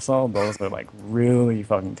homing missile. Those are like really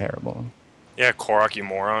fucking terrible. Yeah, Korok, you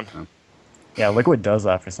moron. Yeah, Liquid does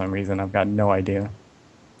that for some reason. I've got no idea.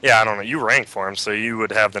 Yeah, I don't know. You rank for him, so you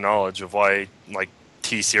would have the knowledge of why, like,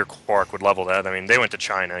 TC or Quark would level that. I mean, they went to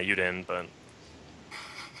China, you didn't, but...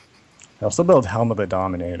 They also build Helm of the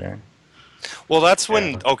Dominator. Well, that's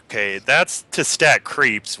when... Yeah. Okay, that's to stack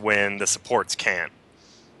creeps when the supports can't.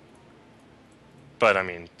 But, I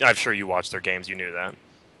mean, I'm sure you watched their games, you knew that.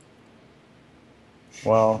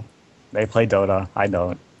 Well, they play Dota. I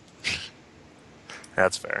don't.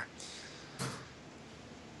 That's fair.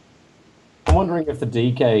 I'm wondering if the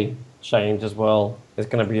DK change as well is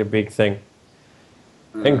going to be a big thing.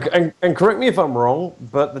 And correct me if I'm wrong,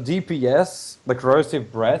 but the DPS, the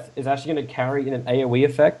corrosive breath, is actually going to carry in an AoE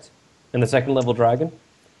effect in the second level dragon.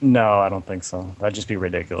 No, I don't think so. That'd just be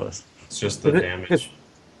ridiculous. It's just the damage.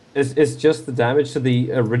 It's just the damage to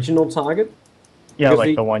the original target? Yeah, Because like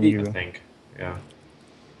the- the one the- you I think. Yeah.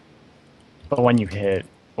 hit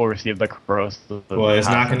will receive the corrosive. Well, it's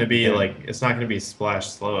not going to be Yeah. like it's not going to be splash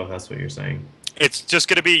slow if that's what you're saying. It's just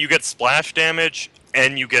going to be you get splash damage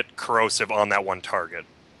and you get corrosive on that one target.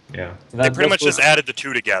 Yeah. They pretty much just added the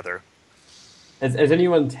two together. Has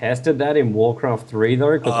anyone tested that in Warcraft 3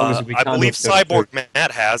 though? 'Cause obviously we I can't believe just go through- Cyborg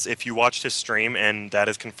Matt has, if you watched his stream, and that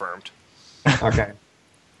is confirmed. Okay.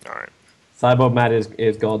 All right. Cyborg Matt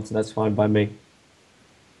is God, so that's fine by me.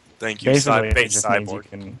 Thank you, Basically, it Base just means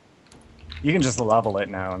Cyborg. you can just level it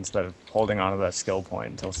now instead of holding on to that skill point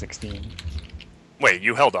until 16. Wait,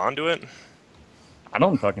 you held on to it? I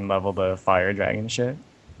don't fucking level the fire dragon shit.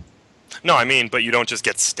 No, I mean, but you don't just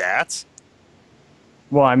get stats?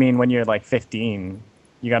 Well, I mean, when you're like 15,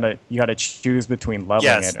 you gotta choose between leveling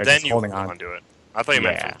Yes, it or then just you holding hold on. on to it. I thought you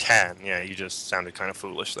meant Yeah. from 10. Yeah, you just sounded kind of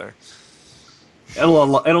foolish there. It'll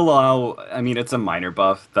allow. I mean, it's a minor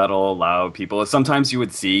buff that'll allow people. Sometimes you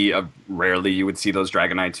would see, rarely you would see those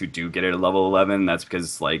Dragon Knights who do get it at level 11. That's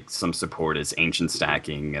because like some support is ancient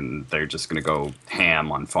stacking and they're just gonna go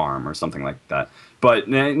ham on farm or something like that. But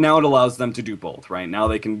now it allows them to do both, right? Now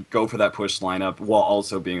they can go for that push lineup while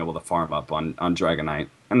also being able to farm up on Dragon Knight.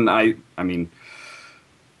 And I mean,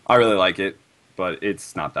 I really like it, but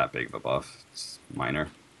it's not that big of a buff. It's minor.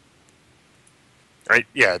 Right?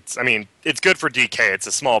 Yeah, it's good for DK. It's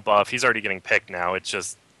a small buff. He's already getting picked now. It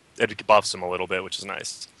buffs him a little bit, which is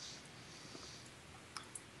nice.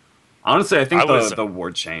 Honestly, I think I was- the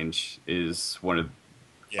ward change is one of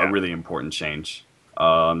Yeah. a really important change.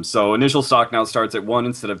 So initial stock now starts at 1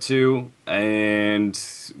 instead of 2, and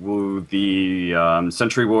the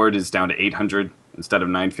Sentry Ward is down to 800 instead of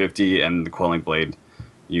 950, and the Quelling Blade,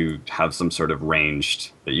 you have some sort of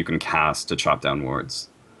ranged that you can cast to chop down wards.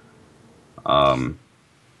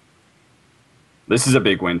 This is a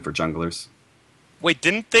big win for junglers. Wait,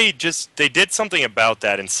 didn't they did something about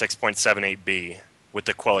that in 6.78b with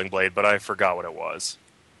the Quelling Blade, but I forgot what it was.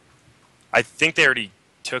 I think they already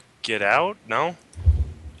took it out. No.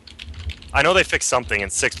 I know they fixed something in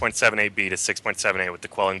 6.78b to 6.78 with the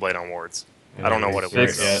quelling blade on wards. I don't know what it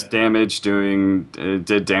was. 6 damage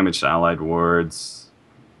did damage to allied wards.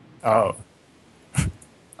 Oh.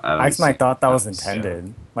 I Axmite thought that was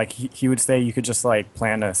intended. Like, he would say you could just, like,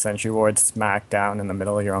 plant a sentry ward smack down in the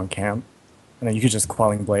middle of your own camp, and then you could just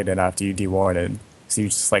quelling blade it after you dewarded. So you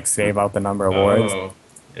just, like, save out the number of wards. Oh,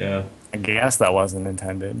 yeah. I guess that wasn't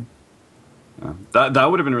intended. Yeah. That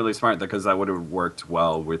would have been really smart because that would have worked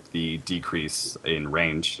well with the decrease in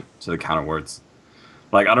range to the counter wards.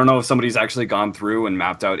 Like, I don't know if somebody's actually gone through and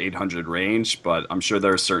mapped out 800 range, but I'm sure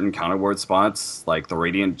there are certain counter ward spots, like the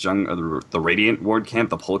Radiant the Radiant ward camp,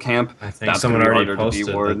 the pull camp. I think someone already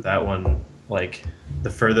posted that one, like, the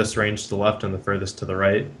furthest range to the left and the furthest to the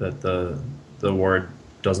right, that the ward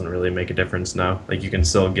doesn't really make a difference now. Like, you can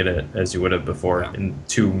still get it as you would have before in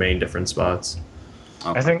 2 main different spots.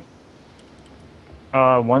 Okay. I think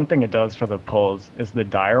one thing it does for the pulls is the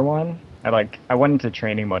dire one. I went into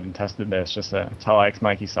training mode and tested this just to tell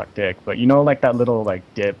X-Mikey suck dick. But you know, like that little like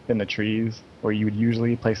dip in the trees where you would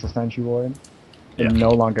usually place a sentry ward? It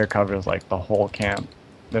no longer covers like the whole camp.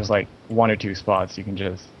 There's like 1 or 2 spots you can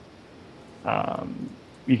just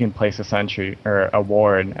you can place a sentry or a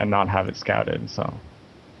ward and not have it scouted. So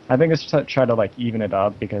I think it's to try to like even it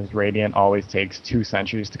up because Radiant always takes 2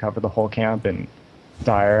 sentries to cover the whole camp and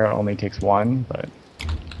Dire only takes 1, but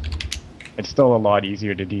it's still a lot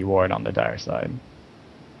easier to deward on the Dire side.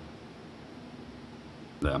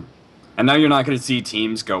 Yeah. And now you're not going to see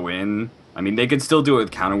teams go in. I mean, they could still do it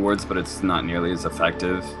with counter wards, but it's not nearly as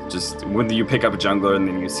effective. Just when you pick up a jungler and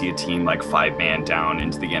then you see a team like 5-man down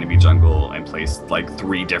into the enemy jungle and place like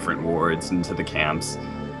 3 different wards into the camps,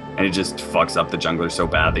 and it just fucks up the jungler so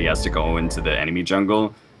bad that he has to go into the enemy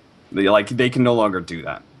jungle. They can no longer do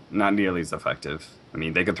that. Not nearly as effective. I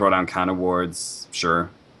mean, they could throw down counter wards, sure,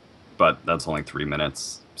 but that's only 3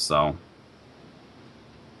 minutes, so...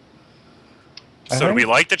 So do we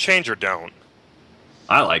like the change or don't?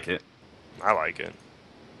 I like it. I like it.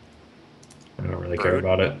 I don't really care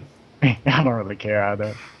about it. I don't really care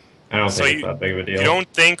either. I don't So think it's that big of a deal. You don't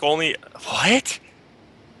think only... What?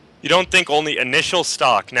 You don't think only initial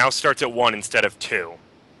stock now starts at 1 instead of 2?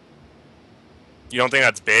 You don't think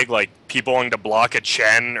that's big? Like, people wanting to block a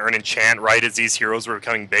Chen or an enchant right as these heroes were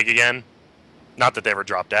becoming big again? Not that they ever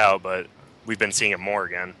dropped out, but we've been seeing it more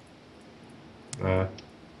again. I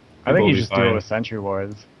think you just do it with sentry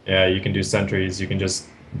wards. Yeah, you can do sentries. You can just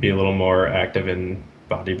be a little more active in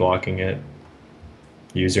body blocking it.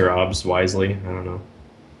 Use your obs wisely. I don't know.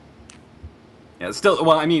 Yeah, still,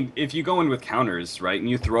 well, I mean, if you go in with counters, right, and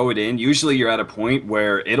you throw it in, usually you're at a point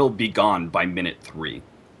where it'll be gone by minute 3.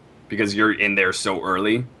 Because you're in there so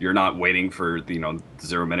early, you're not waiting for the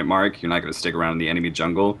 0-minute mark. You're not going to stick around in the enemy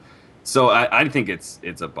jungle, so I think it's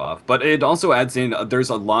a buff. But it also adds in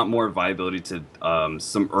there's a lot more viability to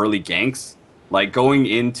some early ganks, like going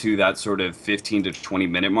into that sort of 15 to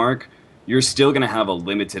 20-minute mark. You're still going to have a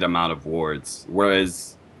limited amount of wards,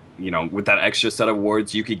 whereas with that extra set of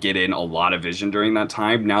wards, you could get in a lot of vision during that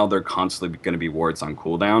time. Now they're constantly going to be wards on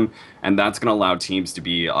cooldown, and that's going to allow teams to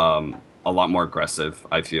be a lot more aggressive,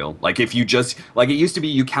 I feel. Like, if you just... Like, it used to be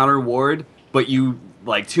you counter ward, but you,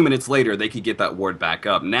 like, 2 minutes later, they could get that ward back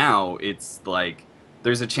up. Now, it's, like,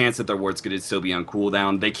 there's a chance that their ward's going to still be on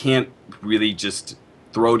cooldown. They can't really just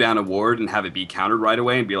throw down a ward and have it be countered right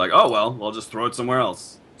away and be like, oh, well, I'll just throw it somewhere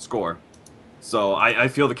else. Score. So, I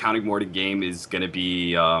feel the counting warded game is going to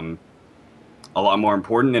be a lot more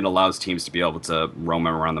important. It allows teams to be able to roam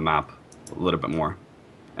around the map a little bit more.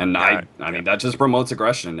 And I mean, that just promotes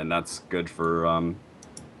aggression, and that's good for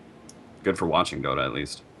watching Dota, at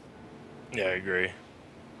least. Yeah, I agree.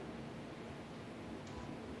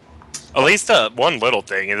 At least one little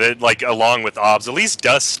thing, like along with obs, at least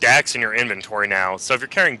dust stacks in your inventory now. So if you're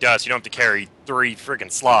carrying dust, you don't have to carry 3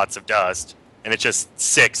 freaking slots of dust, and it's just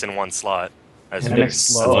 6 in 1 slot. And it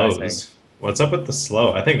slows. What's up with the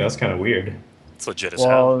slow? I think that's kind of weird. It's legit as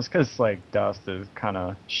hell. Well, it's because like dust is kind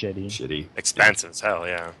of shitty. Expensive as hell,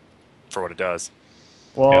 yeah, for what it does.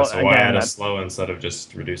 Well, Yeah, so again, why add a slow instead of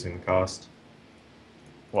just reducing the cost?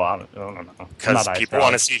 Well, I don't know. Because people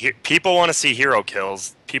want to see hero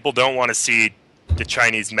kills. People don't want to see the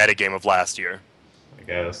Chinese metagame of last year. I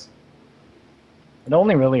guess. It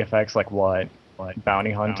only really affects like what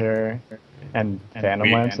Bounty Hunter and Phantom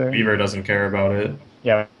Lancer. Weaver doesn't care about it.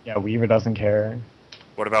 Yeah, Weaver doesn't care.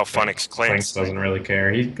 What about Funix Clinks? Clinks doesn't really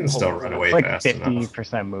care. He can still run away It's like fast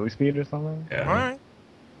 50% move speed or something. Yeah. Alright.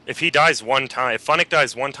 If he dies one time, if Funix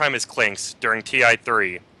dies one time as Clinks during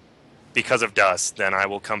TI3 because of dust, then I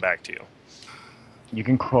will come back to you. You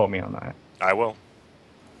can quote me on that. I will.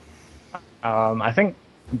 I think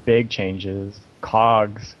big changes.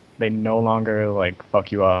 Cogs, they no longer like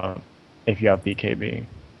fuck you up if you have BKB.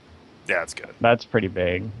 Yeah, that's good. That's pretty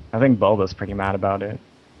big. I think BuLba's pretty mad about it.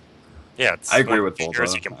 Yeah, it's I agree one with of the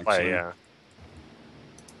heroes BuLba, you can actually. play. Yeah.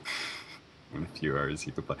 In a few hours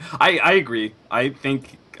he could play. I agree. I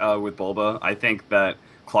think with BuLba, I think that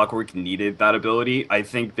Clockwork needed that ability. I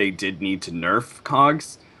think they did need to nerf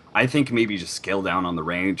Cogs. I think maybe just scale down on the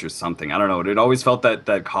range or something. I don't know. It always felt that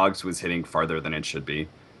Cogs was hitting farther than it should be.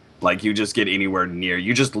 Like you just get anywhere near,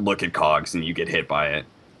 you just look at Cogs and you get hit by it.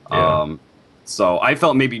 Yeah. So I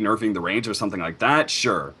felt maybe nerfing the range or something like that.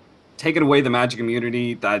 Sure, taking away the magic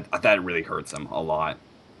immunity, that really hurts them a lot.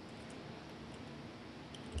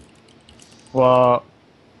 Well,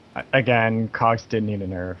 again, Cogs did need a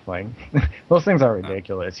nerf. Like, those things are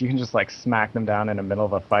ridiculous. You can just like smack them down in the middle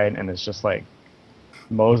of a fight, and it's just like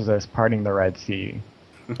Moses parting the Red Sea.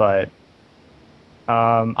 But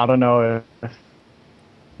I don't know if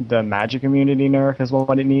the magic immunity nerf is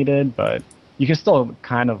what it needed, but you can still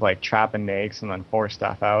kind of like trap and nakes and then force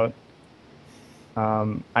stuff out.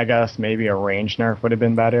 I guess maybe a range nerf would have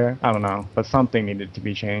been better. I don't know, but something needed to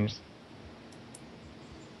be changed.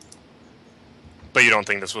 But you don't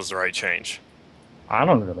think this was the right change? I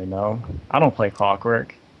don't really know. I don't play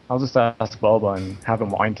Clockwork. I'll just ask BuLba and have him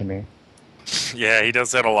whine to me. Yeah, he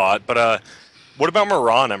does that a lot. But what about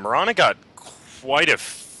Mirana? Mirana got quite a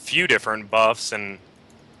few different buffs, and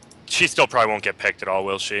she still probably won't get picked at all,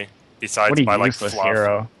 will she? Besides What a by like useless Fluff.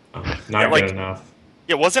 hero. Not Yeah, good like- enough.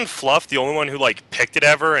 Yeah, wasn't Fluff the only one who like picked it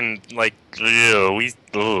ever? And like, we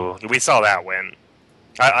saw that win.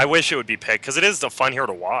 I wish it would be picked because it is a fun hero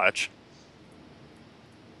to watch.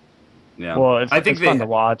 Yeah. Well, it's, I think it's fun to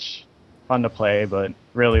watch, fun to play, but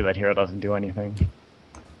really that hero doesn't do anything.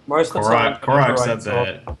 Most of the time, Korok whenever I said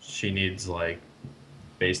talk- that she needs like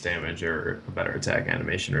base damage or a better attack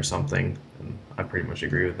animation or something, and I pretty much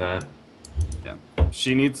agree with that. Yeah.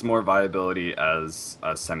 She needs more viability as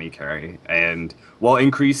a semi-carry, and while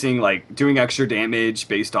increasing, like, doing extra damage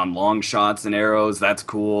based on long shots and arrows, that's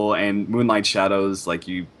cool, and Moonlight Shadows, like,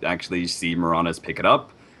 you actually see Mirana's pick it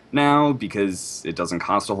up now, because it doesn't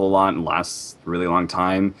cost a whole lot and lasts a really long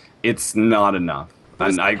time. It's not enough.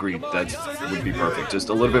 And I agree, that would be perfect. Just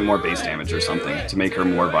a little bit more base damage or something to make her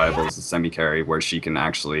more viable as a semi-carry, where she can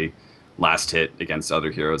actually last hit against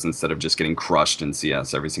other heroes instead of just getting crushed in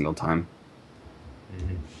CS every single time.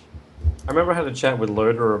 I remember I had a chat with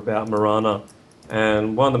Loader about Mirana,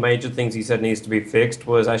 and one of the major things he said needs to be fixed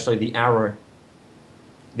was actually the arrow.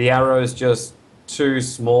 The arrow is just too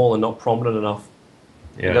small and not prominent enough.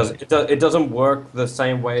 Yeah. It doesn't work the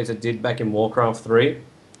same way as it did back in Warcraft 3.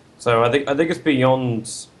 So I think it's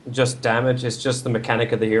beyond just damage. It's just the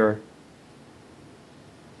mechanic of the hero,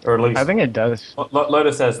 or at least I think it does.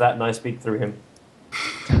 Loader says that, and I speak through him.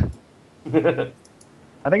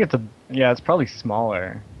 I think it's probably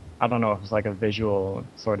smaller. I don't know if it's like a visual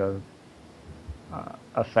sort of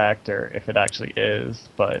effect or if it actually is,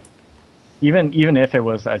 but even if it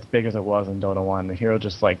was as big as it was in Dota 1, the hero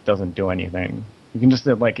just like doesn't do anything. You can just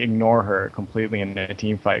like ignore her completely in a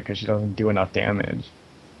team fight because she doesn't do enough damage.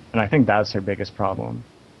 And I think that's her biggest problem.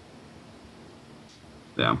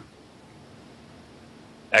 Yeah.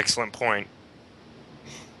 Excellent point.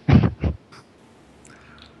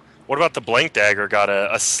 What about the Blink Dagger? Got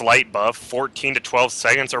a slight buff, 14 to 12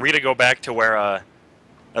 seconds. Are we to go back to where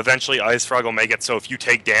eventually Ice Frog will make it so if you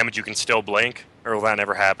take damage you can still blink? Or will that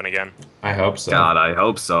never happen again? I hope so. God, I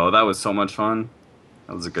hope so. That was so much fun.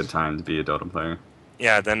 That was a good time to be a Dota player.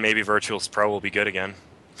 Yeah, then maybe Virtuous Pro will be good again.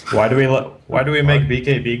 Why do we make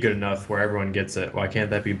BKB good enough where everyone gets it? Why can't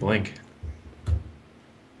that be Blink?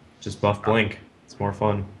 Just buff Blink. It's more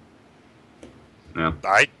fun. Yeah.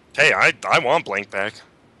 I want Blink back.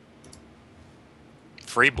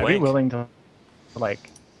 Free I'd be Blink. willing to like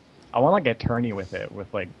I want like a tourney with it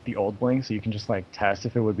with like the old Blink so you can just like test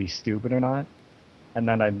if it would be stupid or not. And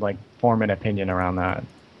then I'd like form an opinion around that.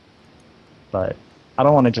 But I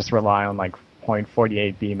don't want to just rely on like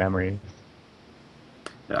 0.48B memory.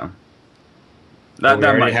 Yeah. Well, we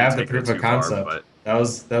already might have the take it proof too of far, concept. but That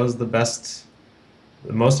was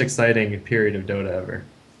the most exciting period of Dota ever.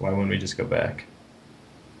 Why wouldn't we just go back?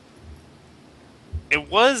 It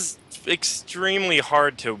was extremely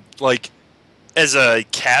hard to, like, as a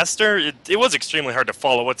caster, it was extremely hard to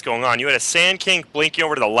follow what's going on. You had a Sand King blinking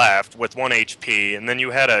over to the left with 1 HP, and then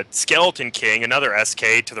you had a Skeleton King, another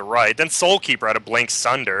SK to the right, then Soul Keeper had a Blink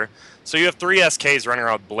Sunder. So you have 3 SKs running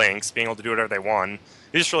around with Blinks, being able to do whatever they want.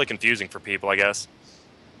 It's just really confusing for people, I guess.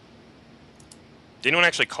 Did anyone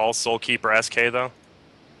actually call Soul Keeper SK, though?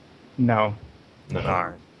 No. No.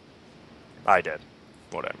 Alright. I did.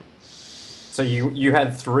 Whatever. So you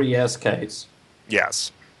had 3 SKs.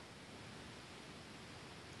 Yes.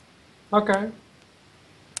 Okay.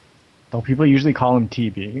 Don't people usually call him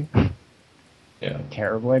TB? Yeah.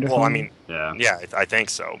 Terrorblade or Well, I something? mean, Yeah. yeah, I think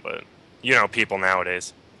so, but you know, people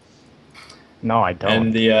nowadays. No, I don't.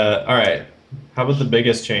 And the all right, how about the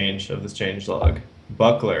biggest change of this change log?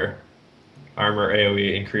 Buckler armor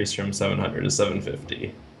AoE increased from 700 to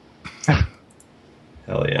 750.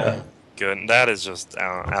 Hell yeah. Good. That is just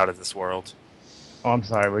out of this world. Oh, I'm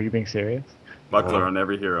sorry. Were you being serious? Buckler on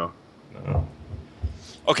every hero. No.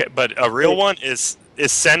 Okay, but a real one is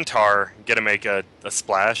Centaur gonna make a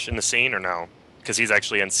splash in the scene or no? Because he's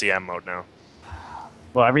actually in CM mode now.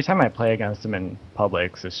 Well, every time I play against him in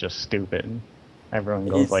Publix, it's just stupid. Everyone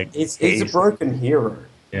goes like, He's a broken hero.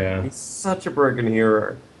 Yeah. He's such a broken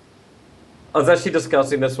hero. I was actually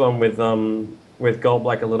discussing this one with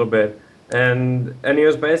Goldblack a little bit, and he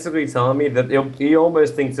was basically telling me that he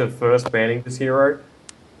almost thinks of first banning this hero,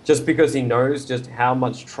 just because he knows just how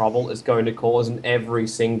much trouble it's going to cause in every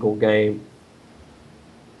single game.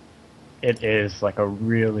 It is like a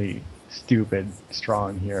really stupid,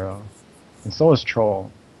 strong hero. And so is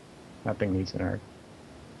Troll. That thing needs an nerf.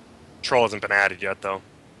 Troll hasn't been added yet, though.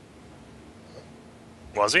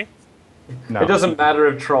 Was he? No. It doesn't matter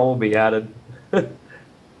if Troll will be added.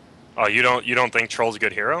 Oh, you don't think Troll's a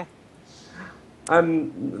good hero?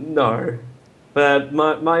 No, but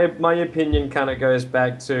my opinion kind of goes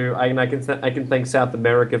back to I can thank South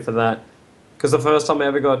America for that, because the first time I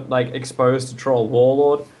ever got like exposed to Troll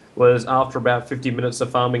Warlord was after about 50 minutes of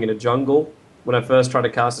farming in a jungle when I first tried to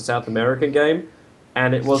cast a South American game,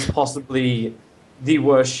 and it was possibly the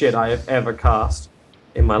worst shit I have ever cast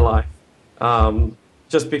in my life.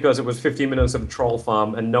 Just because it was 50 minutes of a troll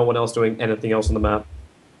farm and no one else doing anything else on the map.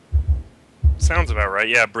 Sounds about right.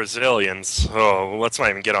 Yeah, Brazilians. Oh, let's not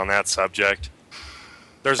even get on that subject.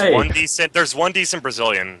 There's Hey. one decent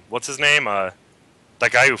Brazilian. What's his name? That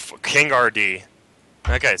guy King RD.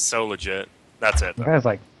 That guy's so legit. That's it. That guy's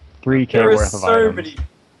like 3K There worth of items.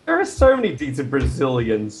 There are so many decent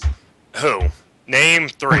Brazilians. Who? Name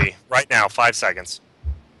 3 right now. 5 seconds.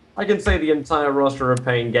 I can say the entire roster of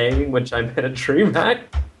Pain Gaming, which I met at DreamHack.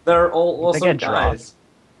 They're all awesome get guys.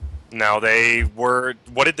 No, they were.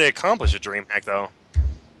 What did they accomplish at DreamHack though?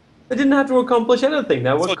 They didn't have to accomplish anything.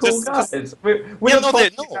 They were So cool just- guys. We're Yeah, not no, talking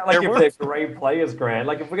no, about, like there if were- they're great players, Grant.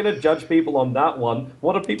 Like if we're gonna judge people on that one,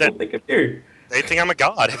 what do people think of you? They think I'm a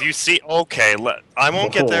god. Have you seen? Okay, I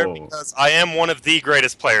won't get there Whoa. because I am one of the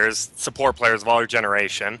greatest players, support players of all your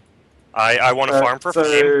generation. I want to farm for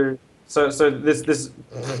fame. So this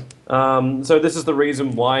is the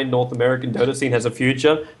reason why North American Dota scene has a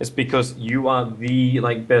future. It's because you are the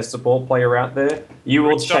best support player out there. You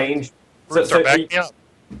will Start- change. Back me up.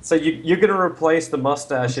 So you're gonna replace the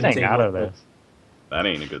mustache in Staying Team out of Rocket. this. That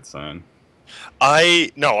ain't a good sign.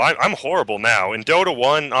 I'm horrible now. In Dota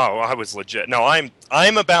 1, I was legit. No,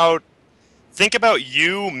 I'm about. Think about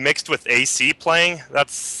you mixed with AC playing.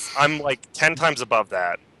 I'm like 10 times above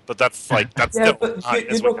that. But that's Yeah, still. but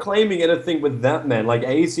you're not claiming anything with that, man. Like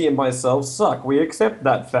AC and myself suck. We accept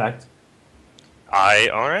that fact. All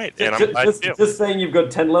right, and I'm glad you do. Just saying you've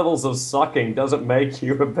got 10 levels of sucking doesn't make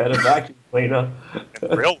you a better vacuum cleaner. In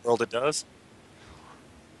the real world, it does.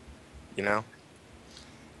 You know.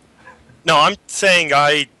 No, I'm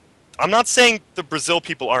not saying the Brazil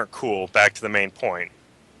people aren't cool. Back to the main point,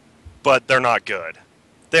 but they're not good.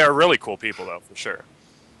 They are really cool people, though, for sure.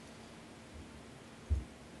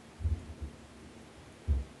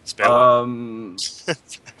 Well,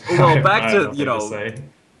 back I to don't think to say.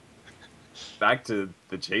 back to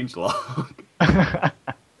the changelog.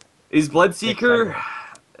 Is Bloodseeker?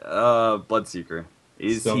 Bloodseeker.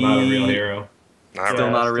 Is Still he not a real hero.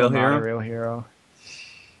 Still not a real Still hero? Not a real hero.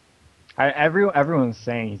 Everyone's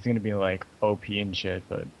saying he's gonna be like OP and shit,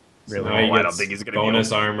 but really, No, he I don't gets think he's gonna bonus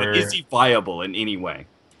be armor. Is he viable in any way?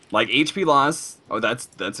 Like HP loss? Oh, that's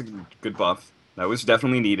a good buff. That was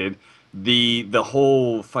definitely needed. The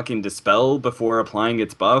whole fucking dispel before applying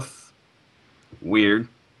its buff, weird.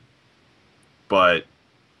 But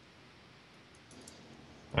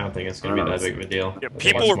I don't think it's going to be that big of a deal. Yeah, I think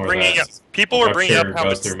people it's were more bringing that up how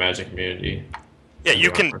goes it's, through Magic Community. yeah,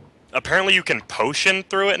 you can apparently you can potion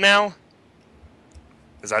through it now.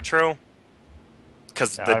 Is that true?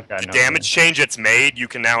 Because Yeah, the I've got no damage change it's made, you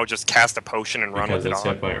can now just cast a potion and run Because with it it's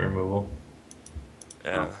on. hit point removal.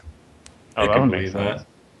 Yeah, Oh, I that can would make believe sense.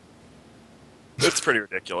 that. it's pretty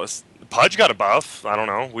ridiculous. Pudge got a buff. I don't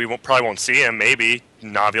know. Probably won't see him. Maybe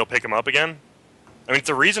Navi will pick him up again. I mean, it's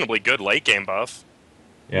a reasonably good late game buff.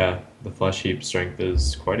 Yeah, the flesh heap strength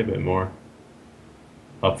is quite a bit more.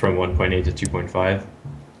 Up from 1.8 to 2.5.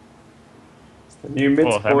 New mid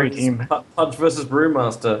Well, if every points, team- Pudge versus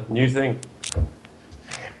Brewmaster, new thing.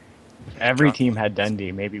 Every team had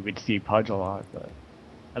Dundee. Maybe we'd see Pudge a lot, but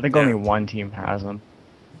I think Yeah. only one team has him.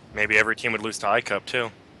 Maybe every team would lose to iCup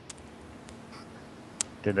too.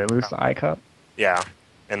 Did they lose the iCup? Yeah,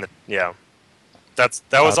 and that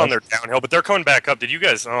was on their that's- downhill, but they're coming back up. Did you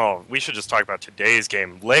guys? Oh, we should just talk about today's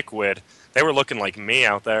game. Liquid, they were looking like me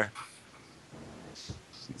out there.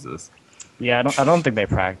 Jesus. Yeah, I don't think they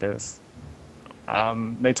practice.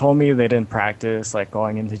 They told me they didn't practice like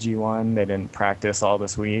going into G1. They didn't practice all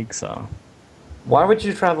this week, so Why would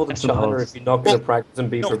you travel to I China suppose. if you're not going to practice and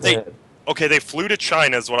be No, prepared? Okay, they flew to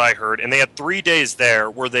China, is what I heard, and they had 3 days there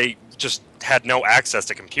where they just had no access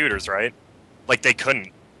to computers, right? Like they couldn't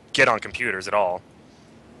get on computers at all,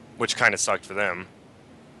 which kind of sucked for them.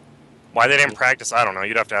 Why they didn't practice, I don't know.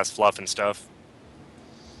 You'd have to ask Fluff and stuff.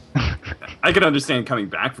 I could understand coming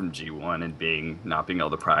back from G1 and not being able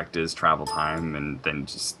to practice, travel time, and then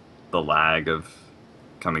just the lag of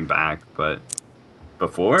coming back. But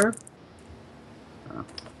before,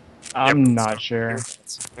 I'm Yeah, not sure.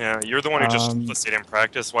 Yeah, you're the one who just Um, listed in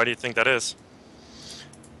practice. Why do you think that is?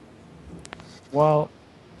 Well,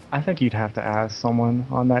 I think you'd have to ask someone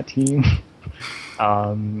on that team.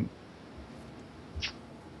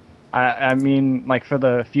 I mean, like for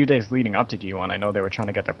the few days leading up to G1, I know they were trying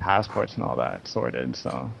to get their passports and all that sorted,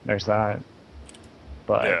 so there's that.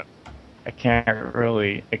 But Yeah. I can't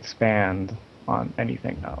really expand on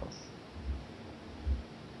anything else.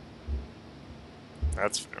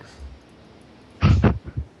 That's fair.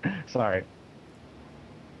 Sorry.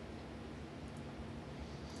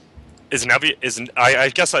 Is Navi? I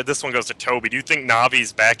guess this one goes to Toby. Do you think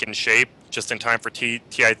Navi's back in shape just in time for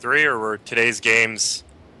TI3, or were today's games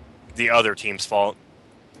the other team's fault?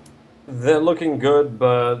 They're looking good,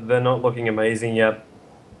 but they're not looking amazing yet.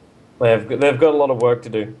 They've got a lot of work to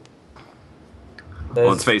do. well,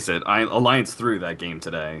 let's face it, Alliance threw that game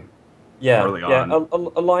today. Yeah, early yeah. on.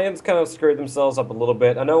 Alliance kind of screwed themselves up a little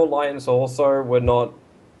bit. I know Alliance also were not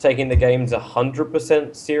taking the games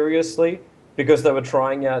 100% seriously because they were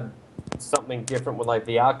trying out something different with like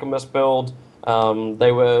the Alchemist build.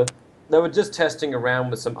 They were just testing around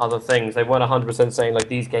with some other things. They weren't 100% saying like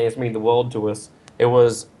these games mean the world to us. It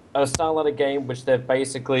was a style of game which they've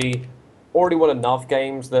basically already won enough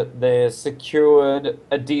games that they're secured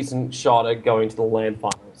a decent shot at going to the LAN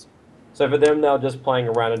finals. So for them now just playing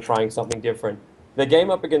around and trying something different. The game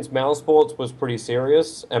up against Mousesports was pretty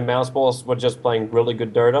serious, and Mousesports were just playing really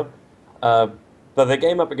good Dota. But the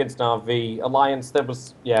game up against Navi, Alliance, that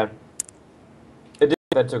was, yeah,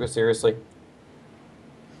 they took it seriously.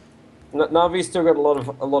 Navi's still got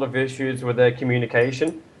a lot of issues with their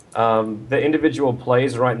communication. The individual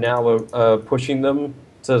plays right now are pushing them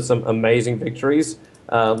to some amazing victories,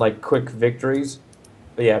 like quick victories.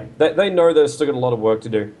 But yeah, they know they've still got a lot of work to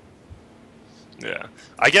do. Yeah,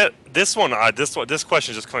 I get this one. This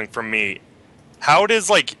question is just coming from me. How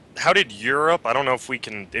did Europe? I don't know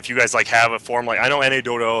if you guys like have a forum. Like I know NA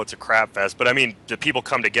Dota, it's a crap fest, but I mean, did people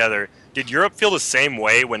come together? Did Europe feel the same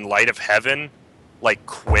way when Light of Heaven, like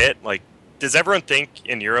quit? Like, does everyone think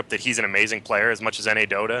in Europe that he's an amazing player as much as NA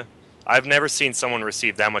Dota? I've never seen someone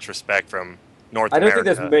receive that much respect from North America. I don't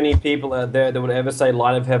think there's many people out there that would ever say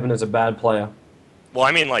Light of Heaven is a bad player. Well,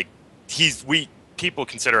 I mean, like people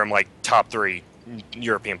consider him like top 3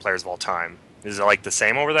 European players of all time. Is it like the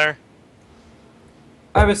same over there?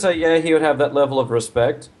 I would say, yeah, he would have that level of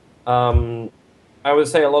respect. I would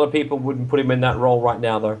say a lot of people wouldn't put him in that role right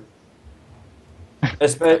now, though.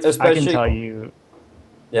 Especially, I can tell you.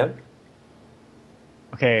 Yeah.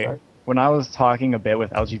 Okay, Sorry? when I was talking a bit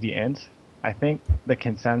with lgd.int, I think the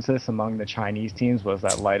consensus among the Chinese teams was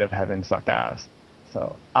that Light of Heaven sucked ass.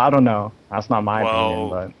 So I don't know. That's not my opinion,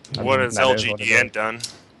 but I what mean, has that is what it LGDN is. done?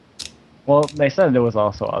 Well, they said there was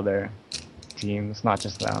also other teams, not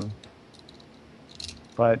just them.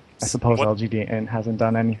 But I suppose What- lgd.int hasn't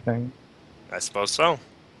done anything. I suppose so.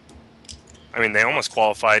 I mean, they almost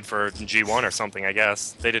qualified for G1 or something. I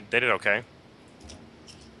guess they did okay.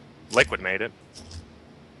 Liquid made it.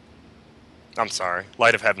 I'm sorry,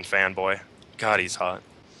 Light of Heaven fanboy. God, he's hot.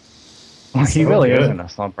 Well, he So really good. is in a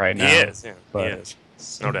slump right now. He is, yeah, but he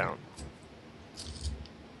is, no doubt.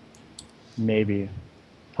 maybe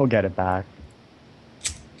he'll get it back.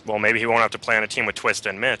 Well, maybe he won't have to play on a team with Twist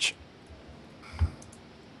and Mitch.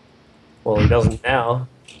 Well, he doesn't now,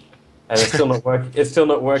 and it's still not working. It's still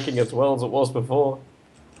not working as well as it was before.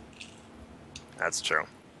 That's true.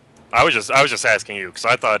 I was just asking you because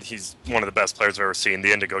I thought he's one of the best players I've ever seen,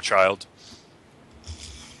 the Indigo Child.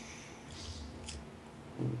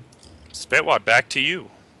 Spit-wad, back to you.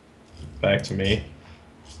 Back to me.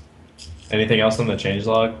 Anything else on the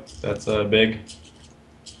changelog that's big?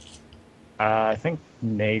 I think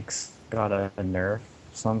Nake's got a nerf of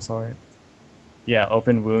some sort. Yeah,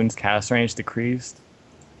 open wounds cast range decreased.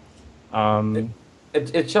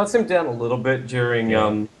 It shuts him down a little bit during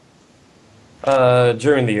Yeah.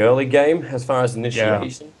 during the early game as far as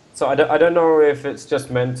initiation. So I don't know if it's just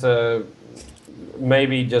meant to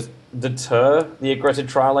maybe just deter the aggressive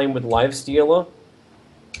tri lane with Lifestealer.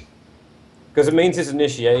 Because it means his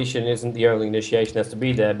initiation isn't the only initiation that has to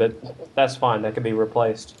be there, but that's fine. That can be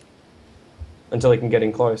replaced until he can get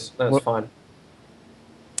in close. That's fine.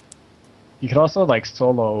 You could also like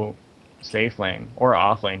solo safe lane or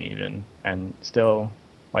off lane even, and still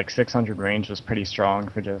like 600 range was pretty strong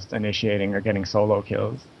for just initiating or getting solo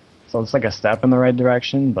kills. So it's like a step in the right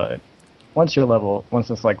direction, but once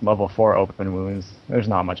it's like level 4 open wounds, there's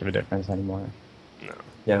not much of a difference anymore. No.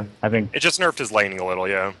 Yeah. I think It just nerfed his laning a little,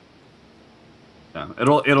 yeah. Yeah,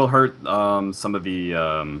 it'll hurt some of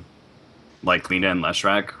the like Lina and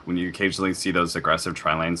Leshrac when you occasionally see those aggressive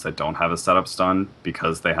tri lanes that don't have a setup stun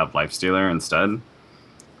because they have Lifestealer instead.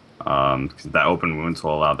 'Cause that open wounds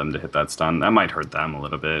will allow them to hit that stun. That might hurt them a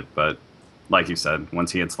little bit, but like you said,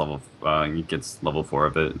 once he gets level 4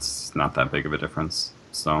 of it, it's not that big of a difference.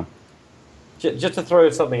 So Just to throw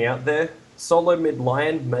something out there, solo mid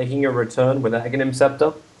lion making a return with Aghanim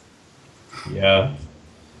Scepter. Yeah.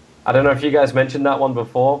 I don't know if you guys mentioned that one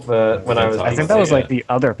before, but when I think that was like the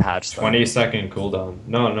other patch. 20-second cooldown.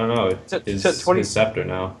 No. It's 20 his scepter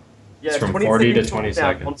now. Yeah, It's from 20 40 to seconds 20 cooldown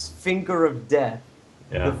seconds. on Finger of Death.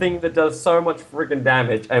 Yeah. The thing that does so much freaking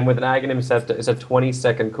damage, and with an Aghanim Scepter, it's a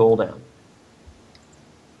 20-second cooldown.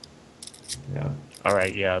 Yeah. All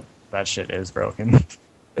right, yeah, that shit is broken.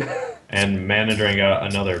 And Mana Drain got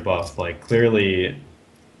another buff. Like, clearly,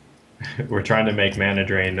 we're trying to make Mana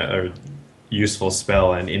Drain a useful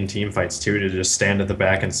spell, and in team fights too, to just stand at the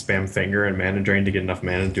back and spam Finger and Mana Drain to get enough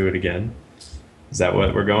mana to do it again. Is that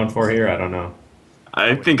what we're going for here? I don't know.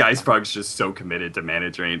 I think IceFrog's just so committed to Mana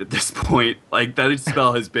Drain at this point. Like, that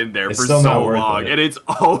spell has been there It's for still not so worth long, it. and it's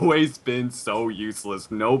always been so useless.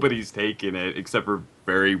 Nobody's taken it except for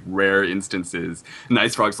very rare instances. And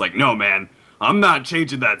IceFrog's like, no, man, I'm not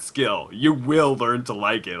changing that skill. You will learn to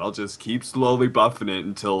like it. I'll just keep slowly buffing it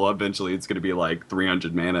until eventually it's going to be like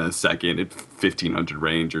 300 mana a second at 1500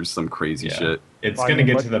 range or some crazy shit. It's Well, I going to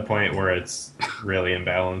mean, get to the point where it's really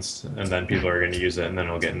imbalanced, and then people are going to use it, and then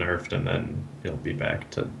it'll get nerfed, and then it'll be back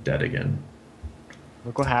to dead again.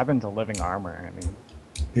 Look what happened to Living Armor. I mean,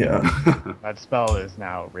 Yeah. that spell is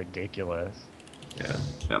now ridiculous. Yeah.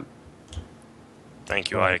 Yep. Thank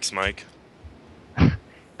you, IX Mike.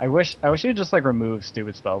 I wish you'd just like remove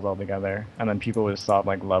stupid spells altogether, and then people would stop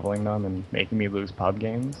like leveling them and making me lose pub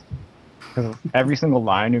games. Because every single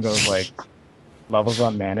line who goes like levels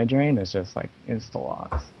up Mana Drain is just like insta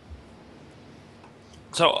loss.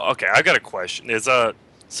 So, okay, I got a question. So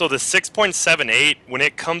the 6.78, when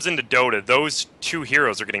it comes into Dota, those two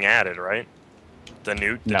heroes are getting added, right? The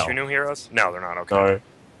No. two new heroes? No, they're not. Okay. So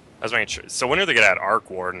I was making sure. So when are they gonna add Arc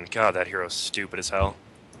Warden? God, that hero's stupid as hell.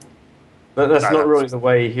 But that's not really the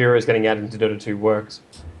way heroes getting added into Dota 2 works.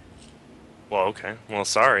 Well, okay. Well,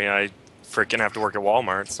 sorry, I freaking have to work at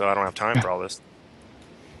Walmart, so I don't have time for all this.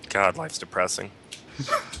 God, life's depressing.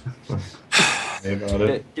 About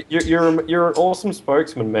it. You're an awesome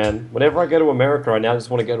spokesman, man. Whenever I go to America, I now just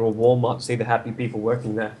want to go to a Walmart to see the happy people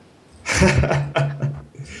working there.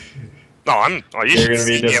 No, you You're should gonna be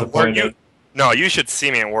see me at work. disappointed. No, you should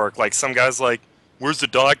see me at work. Like, some guy's like, where's the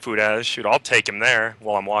dog food at? Shoot, I'll take him there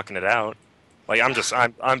while I'm walking it out. Like,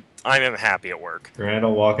 I am happy at work. Grant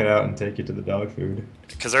will walk it out and take you to the dog food.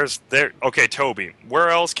 Because okay, Toby, where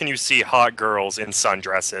else can you see hot girls in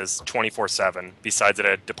sundresses 24/7 besides at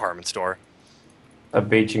a department store? A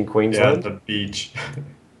beach in Yeah, Queensland. at the beach.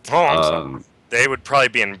 Oh, I'm sorry. They would probably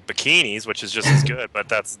be in bikinis, which is just as good, but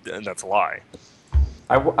that's a lie.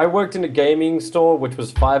 I worked in a gaming store, which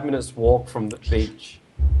was 5 minutes walk from the beach.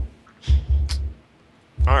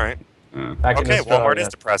 All right. Back in Okay, Walmart Australia. is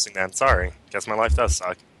depressing then. Sorry. Guess my life does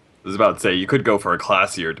suck. I was about to say, you could go for a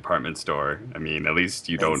classier department store. I mean, at least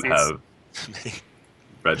you don't have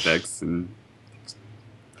rednecks and...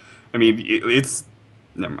 I mean, it's...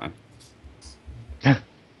 Never mind.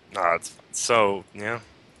 No, it's so, yeah.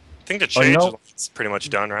 I think the Oh, you change know- is pretty much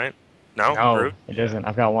done, right? No? no, Brute? it isn't.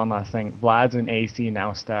 I've got one last thing. Vlad's and AC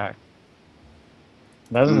now stacked.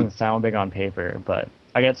 That doesn't sound big on paper, but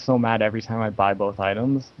I get so mad every time I buy both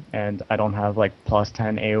items, and I don't have like plus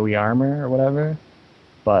 10 AoE armor or whatever.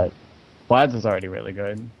 But Vlad's is already really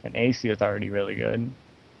good, and AC is already really good.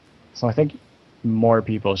 So I think more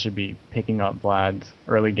people should be picking up Vlad's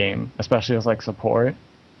early game, especially as like support.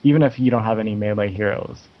 Even if you don't have any melee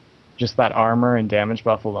heroes, just that armor and damage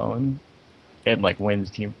buff alone, it like wins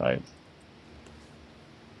team fights.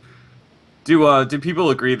 Do people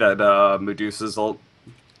agree that Medusa's ult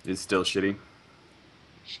is still shitty?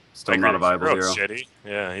 Still not a viable Hero's hero. shitty.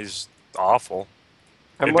 Yeah, he's awful.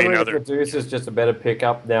 I'm It'd be wondering another- if Medusa's just a better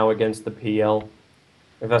pickup now against the PL.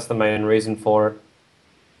 If that's the main reason for it.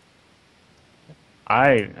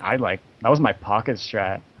 I like that was my pocket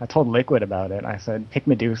strat. I told Liquid about it. I said pick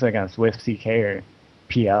Medusa against Wisp CK or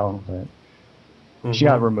PL, but she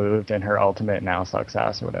got removed and her ultimate now sucks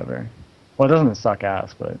ass or whatever. Well, it doesn't suck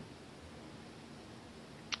ass, but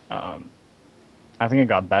I think it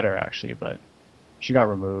got better actually, but she got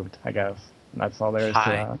removed, I guess. And that's all there is to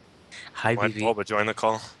that. Hi, Why BB. BuLba join the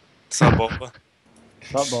call? What's up, BuLba?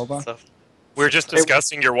 What's up, BuLba? Stuff. We were just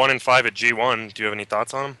discussing your 1 and 5 at G1. Do you have any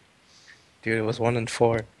thoughts on him? Dude, it was 1 and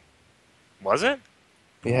 4. Was it?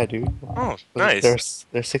 Yeah, dude. Oh, nice.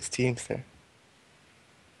 They're 16th there.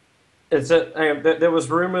 There was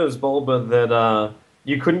rumors, BuLba, that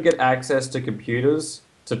you couldn't get access to computers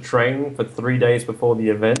to train for 3 days before the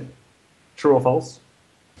event. True or false?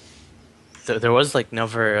 There was like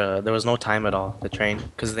never. There was no time at all to train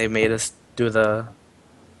because they made us do the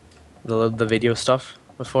video stuff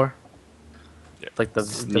before. Yeah. Like the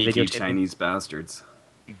Sneaky video Chinese bastards.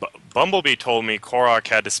 Bumblebee told me Korok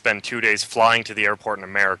had to spend 2 days flying to the airport in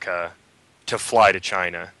America to fly to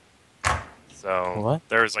China. So What?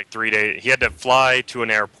 there was like 3 days. He had to fly to an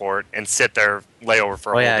airport and sit there, layover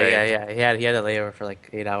for a whole day. yeah. He had a layover for like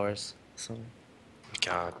 8 hours. So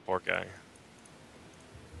God, poor guy.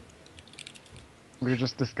 We were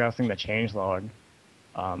just discussing the changelog.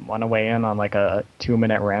 Want to weigh in on like a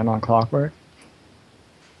 2-minute rant on Clockwork?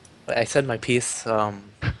 I said my piece,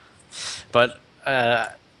 but I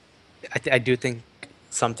do think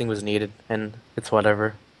something was needed, and it's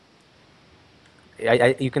whatever.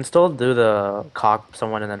 You can still do the cock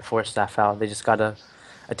someone and then force staff out. They just gotta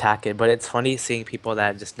attack it. But it's funny seeing people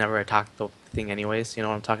that just never attack the thing anyways. You know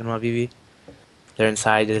what I'm talking about, BB? They're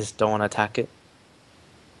inside, they just don't want to attack it.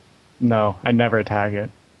 No, I never attack it.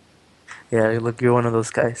 Yeah, look, you're one of those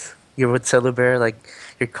guys. You're with Bear, like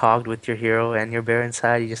you're cogged with your hero and your bear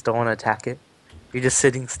inside. You just don't want to attack it. You're just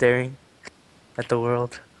sitting staring at the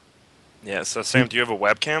world. Yeah, so Sam, do you have a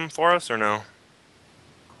webcam for us or no?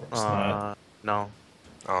 No.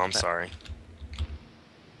 Oh, I'm sorry.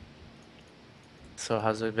 So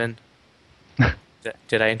how's it been?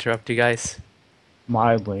 Did I interrupt you guys?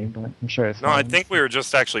 Mildly, but I'm sure it's No, I fine. think we were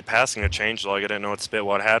just actually passing a changelog. I didn't know what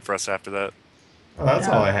Spit-wad had for us after that. Oh, that's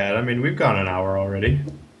all I had. I mean, we've gone an hour already.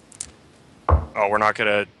 Oh, we're not going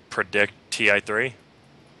to predict TI3?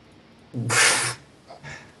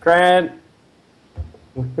 Grant!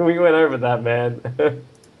 We went over that, man.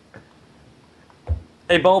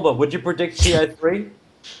 Hey, BuLba, would you predict TI3?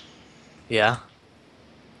 Yeah.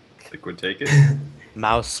 Liquid take it.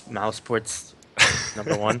 Mouse sports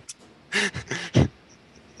 #1.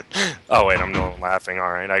 Oh, wait, I'm no laughing.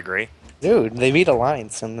 All right, I agree. Dude, they beat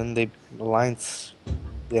Alliance and then they beat.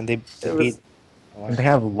 Didn't they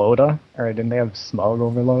have Loda? Or didn't they have Smug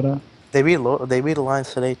over Loda? They beat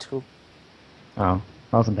Alliance today too. Oh,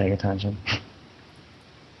 I wasn't paying attention.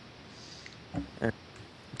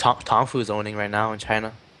 Tongfu's owning right now in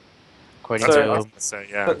China. According That's So- what I was to going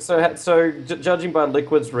to say, yeah. So, judging by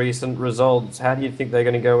Liquid's recent results, how do you think they're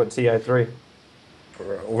going to go at TI3?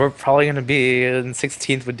 we're probably gonna be in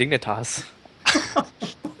 16th with Dignitas.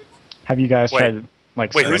 Have you guys Wait. tried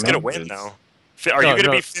like Wait, who's going to streaming? win, though? Are you No, going to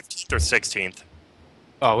no. be 15th or 16th?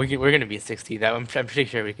 Oh, we're gonna be 16th. I'm pretty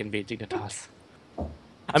sure we can beat Dignitas. I'm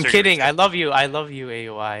So you're kidding. gonna- I love you,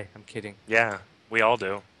 AUI. I'm kidding. Yeah, we all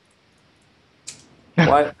do.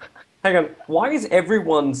 Why? Hang on. Why is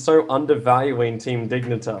everyone so undervaluing Team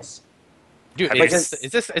Dignitas? Dude, Have you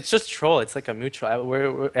it's just troll. It's like a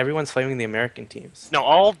mutual. Everyone's flaming the American teams. No,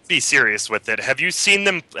 I'll be serious with it. Have you seen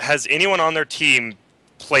them? Has anyone on their team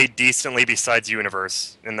played decently besides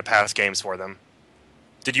Universe in the past games for them?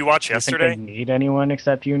 Did you watch Do you think yesterday? they need anyone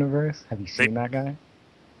except Universe? Have you seen that guy?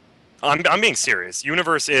 I'm being serious.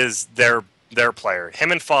 Universe is their player.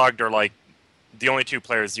 Him and Fogged are like the only two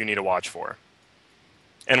players you need to watch for.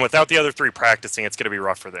 And without the other three practicing, it's going to be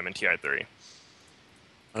rough for them in TI3.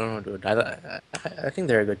 I don't know, dude. I think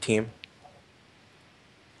they're a good team.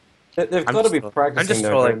 They've I'm got to be just- I'm practicing, just though,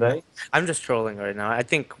 trolling. don't they? I'm just trolling right now. I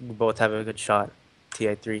think we both have a good shot.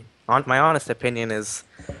 TI3. My honest opinion is,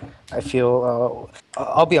 I feel.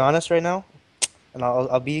 I'll be honest right now, and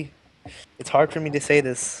I'll be. It's hard for me to say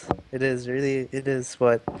this. It is.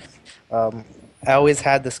 But I always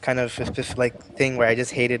had this kind of like thing where I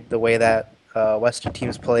just hated the way that Western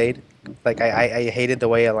teams played. Like I hated the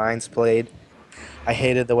way Alliance played. I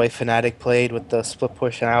hated the way Fnatic played with the split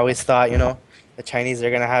push, and I always thought, the Chinese are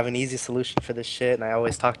gonna have an easy solution for this shit. And I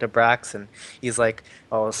always talk to Brax, and he's like,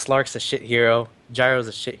 "Oh, Slark's a shit hero, Gyro's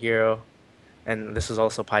a shit hero," and this was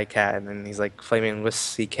also PyCat, and then he's like flaming with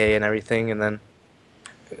CK and everything, and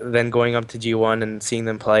then going up to G1 and seeing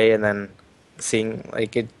them play, and then seeing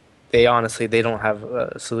like it, they honestly they don't have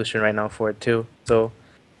a solution right now for it too. So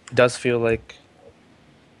it does feel like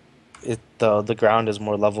the ground is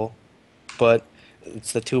more level, but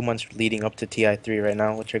it's the 2 months leading up to TI3 right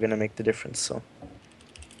now, which are gonna make the difference. So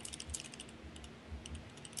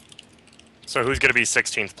who's going to be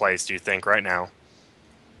 16th place, do you think, right now?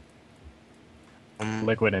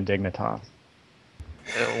 Liquid and Dignitas.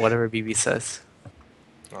 Whatever BB says.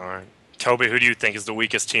 All right. Toby, who do you think is the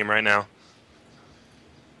weakest team right now?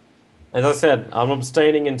 As I said, I'm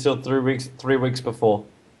abstaining until 3 weeks before.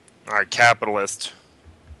 All right, Capitalist,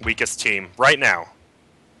 weakest team right now.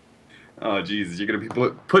 Oh, Jesus, you're gonna be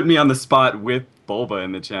putting me on the spot with BuLba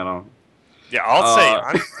in the channel. Yeah, I'll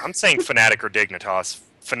say I'm saying Fnatic or Dignitas.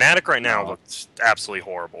 Fnatic right now looks absolutely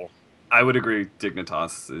horrible. I would agree.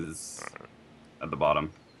 Dignitas is at the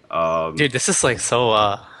bottom. Dude, this is like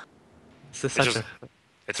so. This is such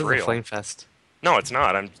it's a real. flame fest. No, it's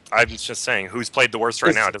not. I'm just saying who's played the worst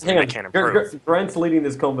right now. It doesn't mean they can't improve. Grant's leading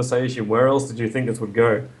this conversation. Where else did you think this would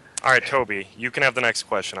go? All right, Toby, you can have the next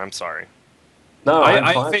question. I'm sorry. No,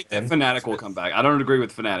 I think that Fnatic will come back. I don't agree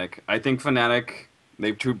with Fnatic. I think Fnatic,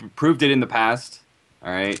 they've proved it in the past.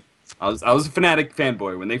 All right. I was a Fnatic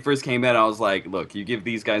fanboy. When they first came in, I was like, look, you give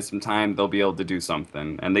these guys some time, they'll be able to do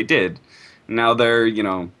something. And they did. Now they're,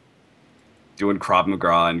 doing Krav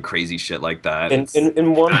Maga and crazy shit like that.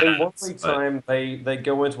 In one week time, they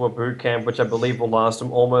go into a boot camp, which I believe will last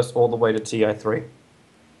them almost all the way to TI3.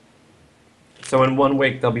 So in 1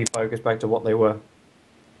 week, they'll be focused back to what they were.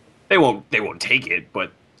 They won't take it,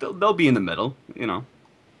 but they'll be in the middle. I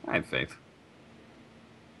have faith.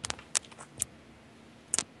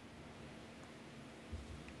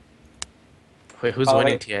 Wait, who's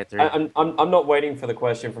winning TI3? I'm not waiting for the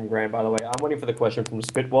question from Grant, by the way. I'm waiting for the question from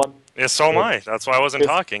Spit-wad. Yeah, so am I. That's why I wasn't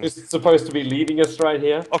talking. Who's supposed to be leading us right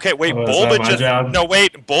here? Okay, wait,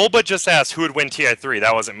 BuLba just asked who would win TI3.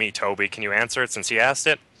 That wasn't me, Toby. Can you answer it since he asked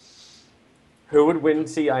it? Who would win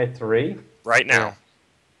TI3? Right now. Yeah.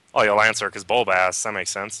 Oh, you'll answer because BuLba asked. That makes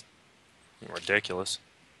sense. Ridiculous.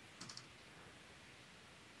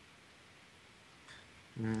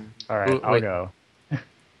 All right, I'll go.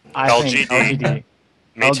 LGD. LGD.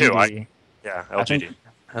 Me too. LGD. LGD.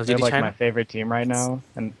 They're like my favorite team right now,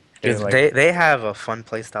 and they have a fun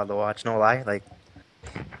playstyle to watch. No lie, like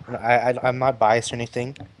I'm not biased or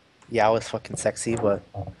anything. Yao is fucking sexy, but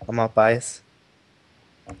I'm not biased.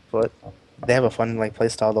 But they have a fun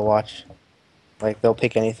playstyle to watch. Like they'll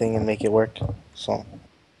pick anything and make it work. So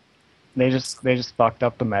they just fucked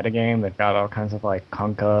up the metagame. They've got all kinds of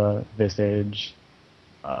Kunkka, Visage,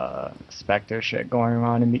 Spectre shit going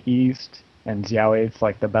on in the East, and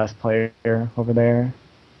Xiao's the best player over there.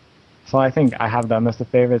 So I think I have them as the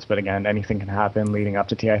favorites, but again, anything can happen leading up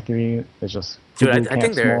to TI3. It's just I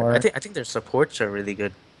think their supports are really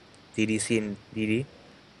good. DDC and DD.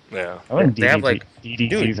 Yeah. I think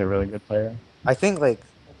DDC is a really good player. I think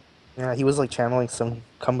he was channeling some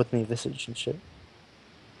Come With Me Visage and shit.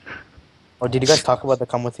 Or did you guys talk about the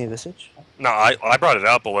Come With Me Visage? No, I brought it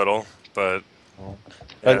up a little, but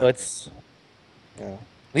But it's at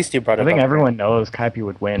least you brought it up. I think everyone knows Kaipi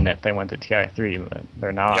would win if they went to TI3, but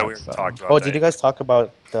they're not. Yeah, we talked about that. Did you guys talk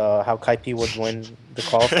about how Kaipi would win the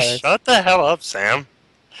qualifiers? Shut the hell up, Sam.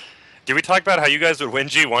 Did we talk about how you guys would win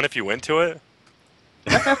G1 if you went to it?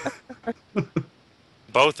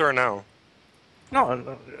 Both or no?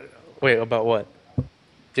 No. Wait, about what?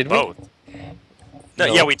 Did we? Both. No.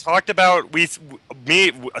 Yeah, we talked about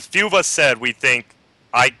a few of us said we think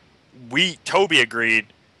Toby agreed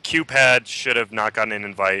QPad should have not gotten an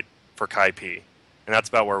invite for Kaipi, and that's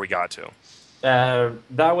about where we got to.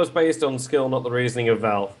 That was based on skill, not the reasoning of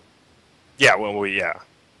Valve. Yeah, yeah.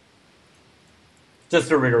 Just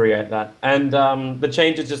to reiterate that. And the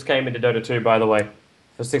changes just came into Dota 2, by the way,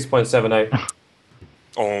 for 6.78.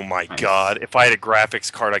 Oh my god. If I had a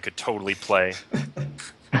graphics card, I could totally play.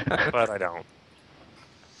 But I don't.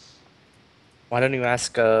 Why don't you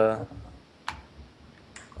ask,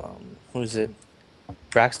 who's it?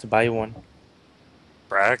 Brax to buy you one.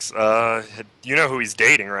 Brax? You know who he's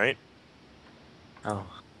dating, right? Oh.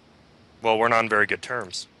 Well, we're not on very good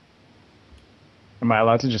terms. Am I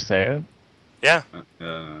allowed to just say it? Yeah.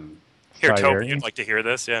 Here, Toby, Sayuri? you'd like to hear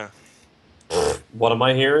this? Yeah. What am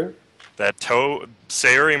I hearing? That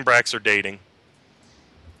Sayuri and Brax are dating.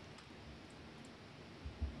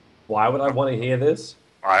 Why would I want to hear this?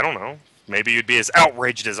 I don't know. maybe you'd be as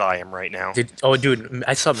outraged as I am right now. Dude,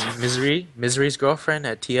 I saw Misery's girlfriend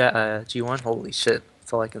at G1. Holy shit,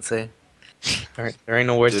 that's all I can say. There ain't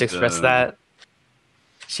no words to express that.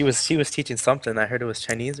 She was teaching something. I heard it was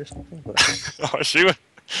Chinese or something. But... Oh, she was.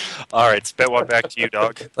 All right, Spit-wad, back to you,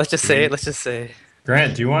 dog. Let's just say it. Let's just say.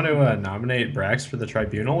 Grant, do you want to nominate Brax for the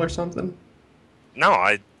tribunal or something?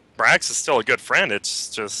 No, Brax is still a good friend. It's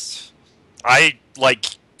just I like.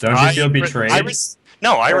 Don't you feel betrayed? I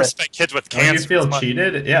respect kids with cancer. Don't you feel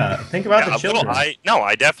cheated? Yeah, think about the children.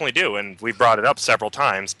 I definitely do, and we brought it up several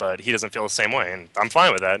times, but he doesn't feel the same way, and I'm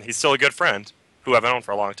fine with that. He's still a good friend who I've known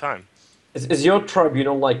for a long time. Is your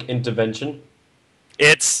tribunal like intervention?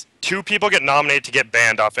 It's 2 people get nominated to get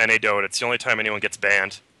banned off NA Dota. It's the only time anyone gets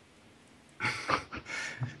banned.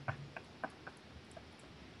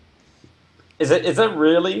 Is it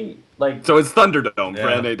really like? So it's Thunderdome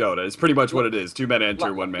for NA Dota. It's pretty much what it is. 2 men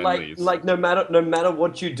enter, 1 man leaves. Like no matter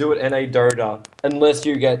what you do at NA Dota, unless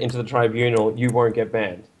you get into the tribunal, you won't get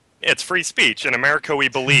banned. It's free speech. In America, we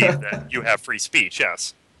believe that you have free speech.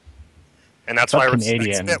 Yes, and that's why I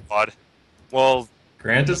respect Spit-wad. Well,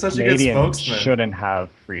 Grant is such a good Canadians spokesman. Shouldn't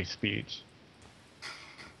have free speech.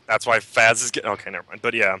 That's why Faz is getting. Okay, never mind.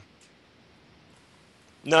 But yeah.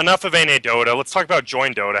 No, enough of NA Dota. Let's talk about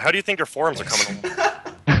Join Dota. How do you think your forums are coming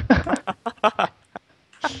along?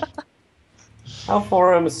 Our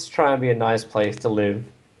forums try and be a nice place to live.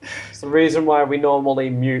 It's the reason why we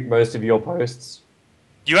normally mute most of your posts.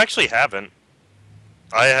 You actually haven't.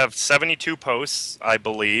 I have 72 posts, I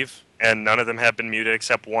believe, and none of them have been muted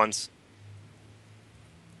except once.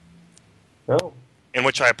 Oh. In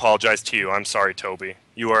which I apologize to you. I'm sorry, Toby.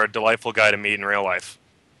 You are a delightful guy to meet in real life.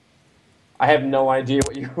 I have no idea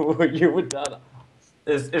what you would done.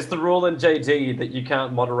 It's the rule in JD that you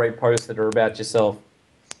can't moderate posts that are about yourself.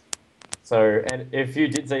 So, and if you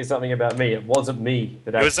did say something about me, it wasn't me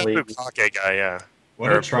that actually... It was the Bukake guy, yeah.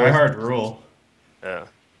 What a try-hard rule. Yeah.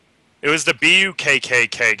 It was the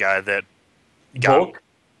BUKKK guy that got... Book?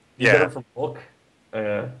 You got it from Book?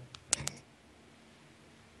 No,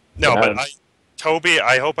 but Toby,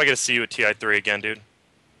 I hope I get to see you at TI3 again, dude.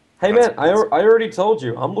 Hey man, I already told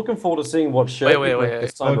you. I'm looking forward to seeing what shirt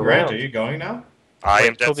this time around. Grant, are you going now? I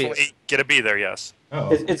am definitely gonna be there. Yes. Oh,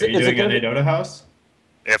 are you doing a Dota house?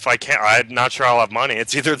 If I can't, I'm not sure I'll have money.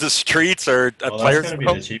 It's either the streets or a player's. That's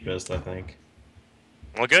gonna be the cheapest, I think.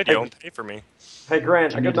 Well, good. You don't pay for me. Hey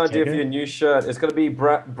Grant, I got an idea for your new shirt. It's gonna be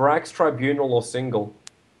Brax Tribunal or Single.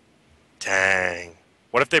 Dang.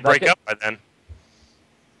 What if they break up by then?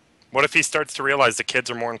 What if he starts to realize the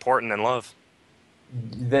kids are more important than love?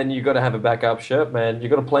 Then you got to have a backup shirt, man. You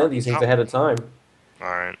got to plan these things ahead of time. All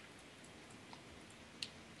right.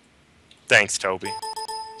 Thanks, Toby.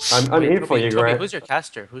 I'm here for you, Grant. Who's your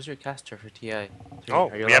caster? Who's your caster for TI? Oh,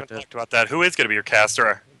 we haven't talked about that. Who is going to be your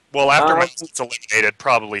caster? Well, after Mouse gets eliminated,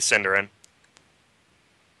 probably Cinderin.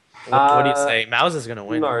 What do you say? Mouse is going to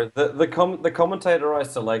win. No, the commentator I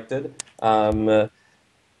selected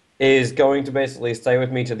is going to basically stay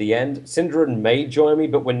with me to the end. Cinderin may join me,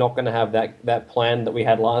 but we're not going to have that plan that we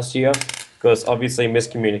had last year, because obviously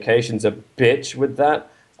miscommunication's a bitch with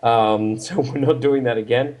that. So we're not doing that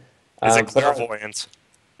again. Is it clairvoyance?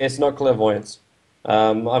 It's not clairvoyance.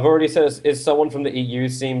 I've already said it's someone from the EU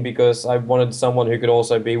scene, because I wanted someone who could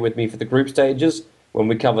also be with me for the group stages when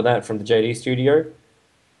we cover that from the JD studio.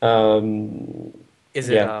 Is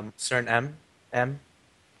it CERN M?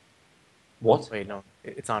 What? Wait, no.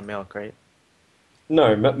 It's on Milk, right?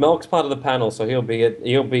 No, Milk's part of the panel, so he'll be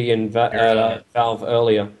in Valve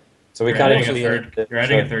earlier. So we can't actually... You're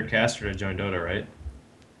adding a third caster to join Dota, right?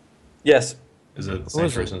 Yes. Is it the same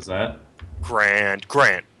person as that?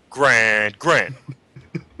 GranDGranT.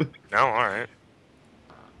 No, alright.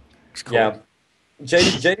 Cool. Yeah.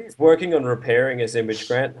 JD's working on repairing his image,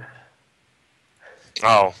 Grant.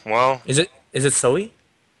 Oh, well... Is it Zoe?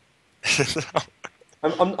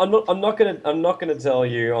 I'm not gonna tell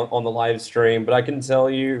you on the live stream, but I can tell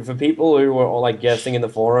you, for people who are like guessing in the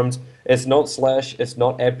forums, it's not Slash, it's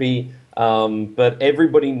not Epi, but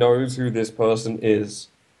everybody knows who this person is.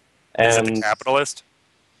 And is it TheCapitalist?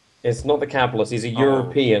 It's not TheCapitalist. He's a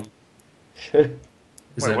European.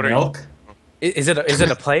 Is it Milk? Is it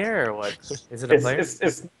a player or what? Is it a player?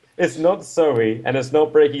 It's not Zoe, and it's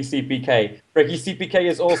not Breaky CPK. Breaky CPK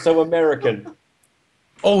is also American.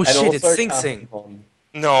 Oh shit! It's Sing Sing.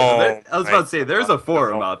 No, I was about to say, there's a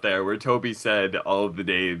forum out there where Toby said all of the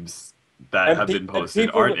names that have been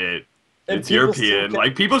posted aren't it. It's European.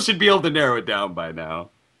 Like, people should be able to narrow it down by now.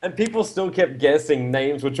 And people still kept guessing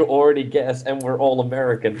names which were already guessed and were all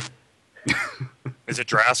American. Is it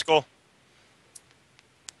Draskell?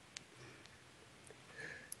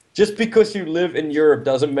 Just because you live in Europe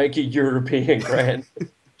doesn't make you European, Grant.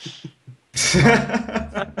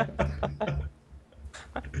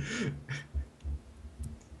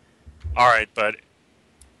 All right, but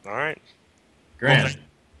all right. Grant,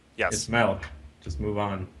 Yes. it's milk. Just move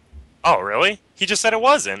on. Oh, really? He just said it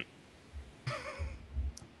wasn't.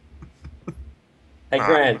 Hey,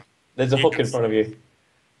 Grant, there's a You hook can in front of you.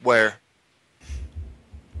 Where?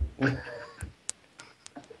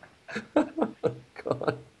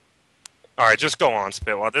 God. All right, just go on,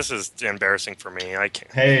 Spit-wad. This is embarrassing for me. I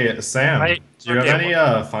can't. Hey, Sam, I- do you have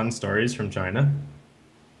yeah, any fun stories from China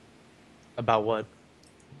About what?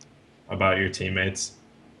 about your teammates?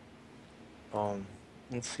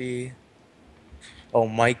 Let's see. Oh,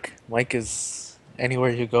 Mike. Mike is anywhere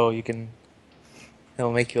you go,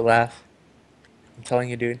 he'll make you laugh. I'm telling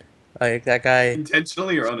you, dude. Like that guy.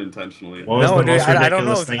 Intentionally or unintentionally? What was No, the dude, most I don't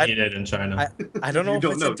know ridiculous if- thing I- he did in China? I don't know You if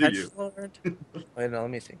don't it's know, do you? intentional or. Wait, no, let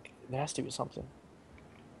me think. There has to be something.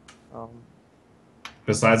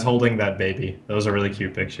 Besides holding that baby, that was a really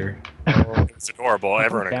cute picture. It's adorable.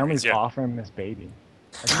 Everyone agrees. Families Yeah. offer him this baby.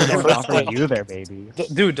 Like, they don't offer you their babies.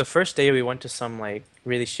 Dude, the first day we went to some like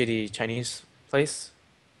really shitty Chinese place.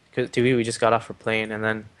 Cause we just got off a plane and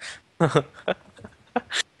then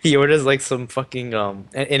he orders like some fucking and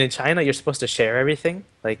in China you're supposed to share everything,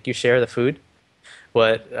 like you share the food,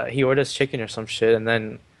 but he orders chicken or some shit and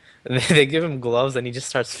then they give him gloves and he just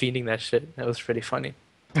starts feeding that shit. That was pretty funny.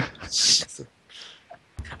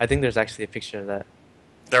 I think there's actually a picture of that.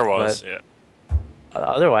 There was. But- Yeah.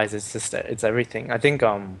 Otherwise, it's everything. I think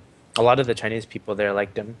a lot of the Chinese people there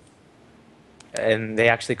liked him, and they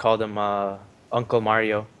actually called him Uncle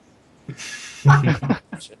Mario.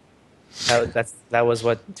 That was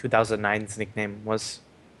what 2009's nickname was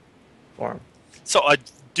for him. So,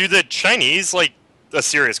 do the Chinese, like, a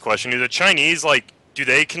serious question, do the Chinese, like, do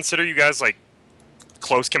they consider you guys, like,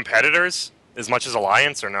 close competitors as much as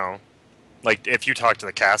Alliance or no? Like, if you talk to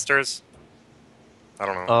the casters? I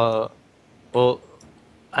don't know. Well,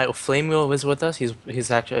 Flame Wheel was with us. He's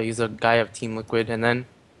a guy of Team Liquid, and then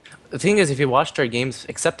the thing is, if you watched our games,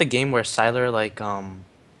 except the game where Siler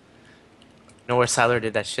where Siler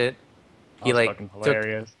did that shit, he That was like fucking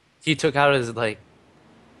hilarious. he took out his like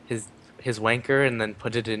his wanker and then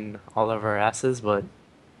put it in all of our asses, but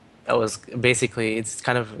that was basically, it's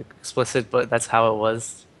kind of explicit, but that's how it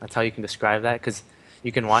was. That's how you can describe that, because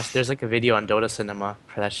you can watch. There's like a video on Dota Cinema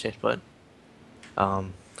for that shit, but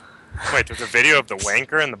Wait, there's a video of the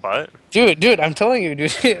wanker in the butt? dude, I'm telling you,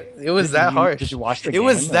 dude, it was that harsh. Did you watch the It game?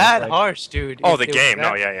 was Or that like- harsh, dude. Oh, It the was game.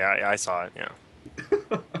 No, that- yeah, I saw it, yeah.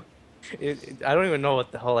 I don't even know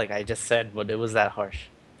what the hell like I just said, but it was that harsh.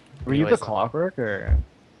 Were you the Anyways. clockwork or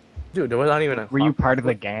Dude, there was not even a. were you part of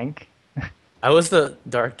the gank? I was the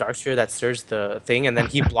Darkseer that surged the thing, and then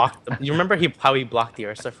he blocked. You remember how he blocked the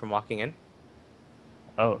Ursa from walking in?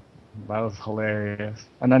 Oh, that was hilarious.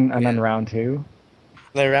 And then round two.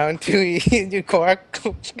 Like round 2, you Quark,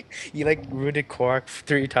 you like rooted Quark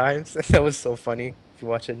 3 times. That was so funny if you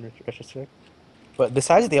watch it in retrospect. But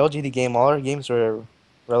besides the LGD game, all our games were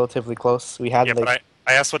relatively close. We had Yeah, like, but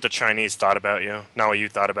I asked what the Chinese thought about you, not what you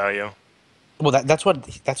thought about you. well, that's what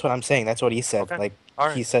I'm saying. That's what he said. Okay. Like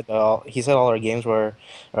Alright. he said all our games were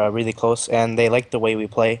really close, and they liked the way we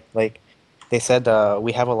play. Like they said,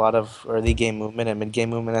 we have a lot of early game movement and mid game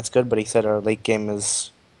movement. That's good, but he said our late game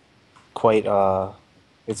is quite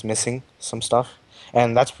it's missing some stuff,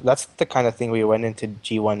 and that's the kind of thing we went into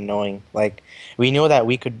G1 knowing. Like we knew that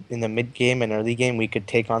we could, in the mid game and early game, we could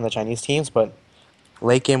take on the Chinese teams, but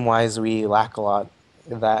late game wise, we lack a lot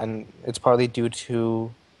of that, and it's partly due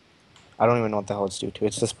to, I don't even know what the hell it's due to.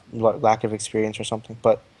 It's just lack of experience or something.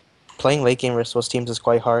 But playing late game versus those teams is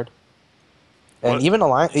quite hard. And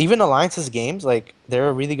What? even Alliance's games, like they're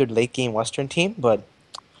a really good late game Western team, but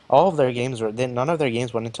all of their games none of their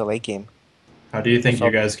games went into late game. How do you think you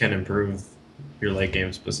guys can improve your late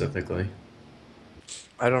game specifically?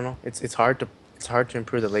 I don't know. It's hard to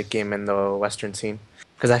improve the late game in the Western scene,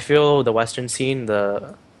 because I feel the Western scene,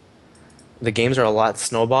 the games are a lot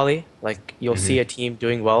snowbally. Like you'll see a team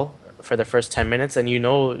doing well for the first 10 minutes, and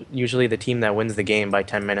usually the team that wins the game by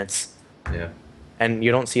 10 minutes. Yeah. And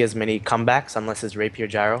you don't see as many comebacks unless it's Rapier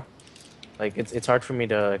Gyro. Like it's hard for me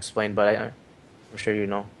to explain, but I'm sure you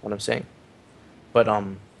know what I'm saying. But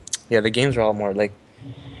yeah, the games are all more like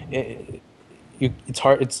it's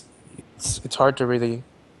hard to really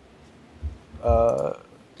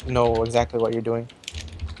know exactly what you're doing.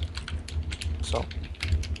 So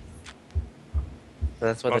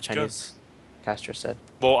that's what Well, the Chinese caster said.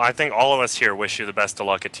 Well, I think all of us here wish you the best of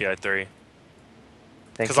luck at TI3. Thank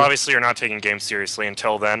Because you. obviously you're not taking games seriously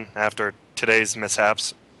until then, after today's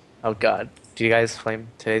mishaps. Oh God. Do you guys flame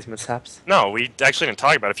today's mishaps? No, we actually didn't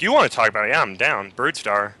talk about it. If you want to talk about it, yeah, I'm down.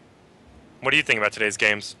 Birdstar. What do you think about today's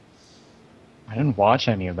games? I didn't watch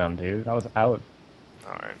any of them, dude. I was out.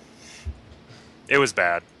 Alright. It was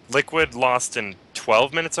bad. Liquid lost in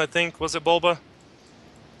 12 minutes, I think. Was it BuLba?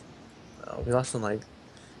 We lost in like.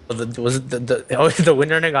 Was it the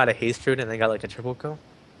winner got a haste fruit and they got like a triple kill?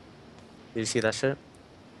 Did you see that shit?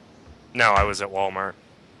 No, I was at Walmart.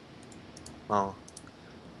 Oh.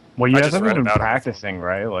 Well, you I guys just haven't read been about it. practicing,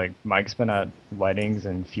 right? Like, Mike's been at weddings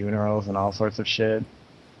and funerals and all sorts of shit.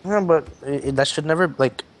 Yeah, but that should never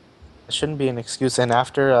like. It shouldn't be an excuse. And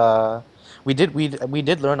after we did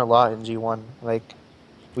learn a lot in G1. Like,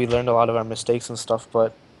 we learned a lot of our mistakes and stuff.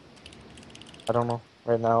 But I don't know.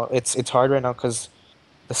 Right now, it's hard right now because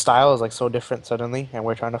the style is like so different suddenly, and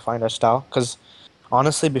we're trying to find our style. Because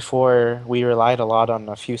honestly, before we relied a lot on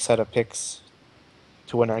a few set of picks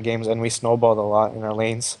to win our games, and we snowballed a lot in our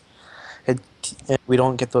lanes. We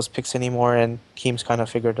don't get those picks anymore, and Keem's kind of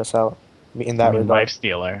figured us out in that regard. Life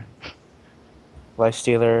Stealer.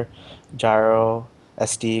 Lifestealer, Gyro,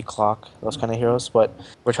 SD, Clock, those kind of heroes. But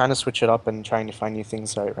we're trying to switch it up and trying to find new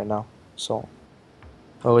things right now. So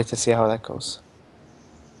we'll wait to see how that goes.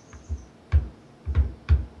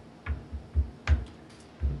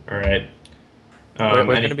 All right.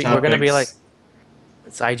 We're any gonna be like, topics?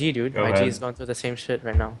 it's IG, dude. Go IG ahead. is going through the same shit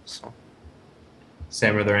right now. So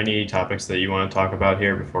Sam, are there any topics that you want to talk about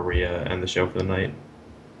here before we end the show for the night?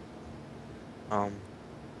 I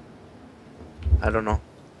don't know.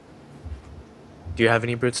 Do you have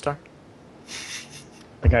any Broodstar?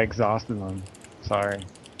 Like, I exhausted them. Sorry.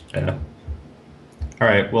 Yeah. All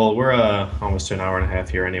right. Well, we're almost to an hour and a half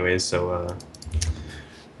here, anyways. So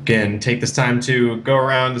again, take this time to go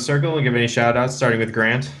around the circle and give any shout outs, starting with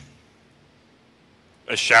Grant.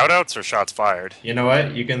 Shoutouts or shots fired? You know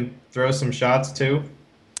what? You can throw some shots too,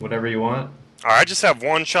 whatever you want. Alright, I just have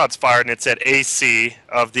one shots fired, and it's at AC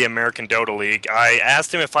of the American Dota League. I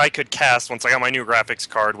asked him if I could cast once I got my new graphics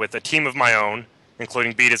card with a team of my own,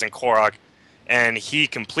 including Beatas and Korok, and he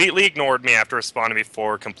completely ignored me after responding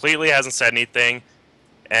before, completely hasn't said anything,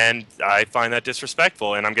 and I find that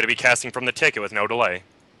disrespectful, and I'm going to be casting from the ticket with no delay.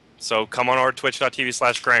 So come on over to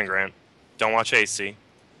twitch.tv/GranDGranT. Don't watch AC.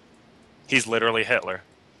 He's literally Hitler.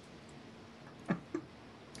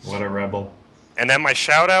 What a rebel. And then my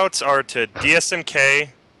shoutouts are to DSMK,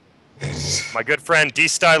 my good friend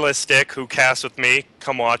D-Stylistic, who casts with me.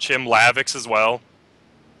 Come watch him. Lavix as well.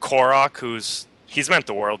 Korok, he's meant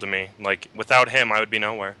the world to me. Like, without him, I would be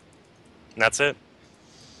nowhere. And that's it.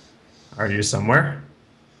 Are you somewhere?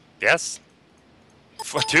 Yes.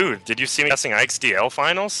 Dude, did you see me casting IXDL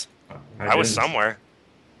finals? I was didn't. somewhere.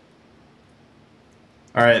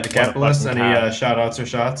 All right, the Capitalist, fucking any pass. shout outs or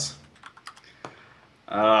shots?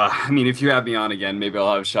 I mean, if you have me on again, maybe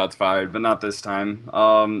I'll have shots fired, but not this time.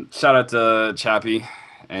 Shout out to Chappie,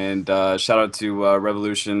 and shout out to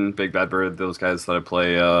Revolution, Big Bad Bird, those guys that I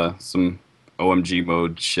play some OMG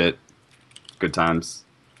mode shit. Good times.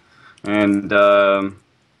 And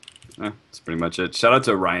that's pretty much it. Shout out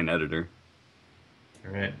to Ryan Editor.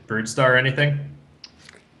 All right, Broodstar, anything?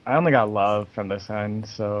 I only got love from this end,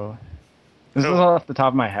 so... This is off the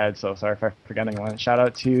top of my head, so sorry if I'm forgetting one. Shout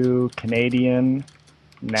out to Canadian,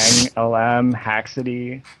 Nang LM,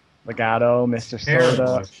 Haxity, Legato, Mr. Terrible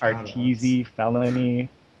Soda, shout-outs. Arteezy, Felony,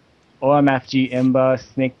 OMFG Imba,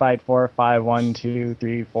 Snakebite 4, 5, 1, 2,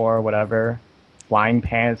 3, 4, whatever. Flying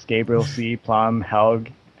Pants, Gabriel C, Plum,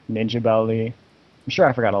 Helg, Ninja Belly. I'm sure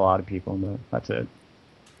I forgot a lot of people, but that's it.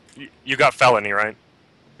 You got felony, right?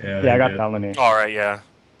 Yeah, I got Felony. Alright, yeah.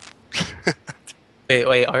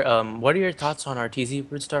 Wait. What are your thoughts on RTZ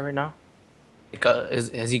Broodstar right now? Like,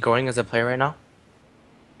 is he growing as a player right now?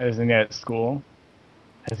 Isn't he at school?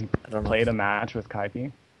 Has he I don't know. played a match with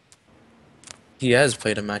Kaipi? He has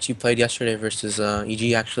played a match. He played yesterday versus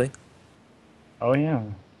EG actually. Oh yeah.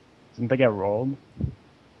 Didn't they get rolled?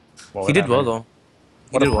 Well, He did well whatever. though.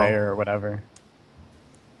 He What did a well. player or whatever.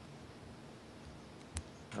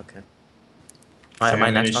 Okay. Sam, My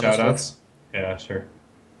any next on this shout list. outs? Yeah, sure.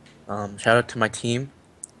 Shout out to my team,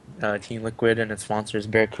 Team Liquid and its sponsors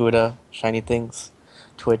Barracuda, Shiny Things,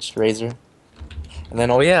 Twitch, Razer. And then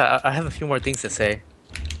I have a few more things to say.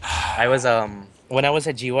 I was when I was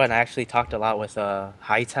at G1, I actually talked a lot with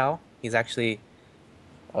Hai Tao. He's actually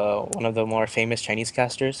one of the more famous Chinese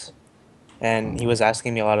casters, and he was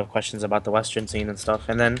asking me a lot of questions about the Western scene and stuff.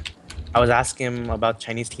 And then I was asking him about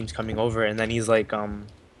Chinese teams coming over, and then he's like,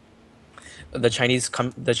 the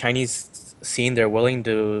Chinese scene, they're willing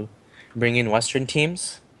to bring in Western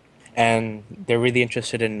teams, and they're really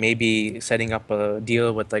interested in maybe setting up a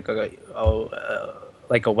deal with like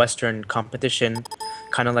a Western competition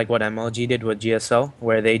kind of like what MLG did with GSL,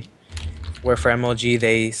 where for MLG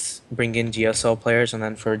they bring in GSL players, and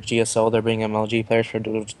then for GSL they bring MLG players for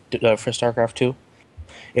StarCraft 2.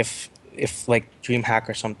 If like DreamHack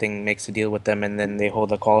or something makes a deal with them, and then they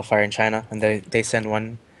hold a qualifier in China, and they send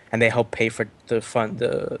one, and they help pay for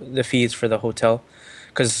the fees for the hotel,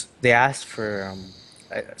 because they asked for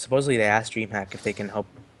supposedly they asked DreamHack if they can help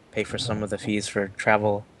pay for some of the fees for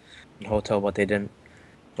travel and hotel, but they didn't.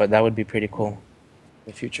 But that would be pretty cool in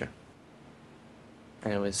the future.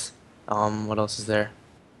 Anyways, what else is there?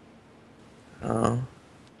 I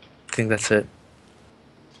think that's it.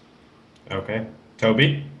 Okay.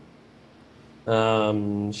 Toby?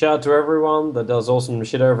 Shout out to everyone that does awesome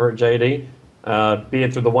shit over at JD. Be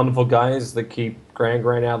it through the wonderful guys that keep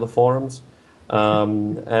GranDGranT out of the forums,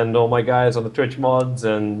 and all my guys on the Twitch mods,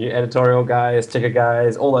 and your editorial guys, ticker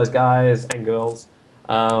guys, all those guys and girls.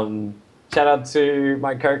 Shout out to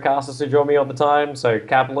my co-casters who join me all the time. So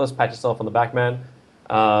Capitalist, pat yourself on the back, man.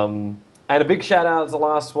 And a big shout out as the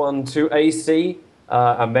last one to AC,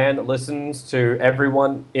 a man that listens to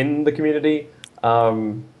everyone in the community.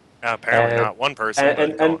 Apparently not one person.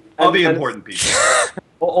 And all the important people.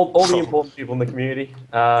 All the important people in the community.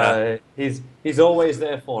 He's always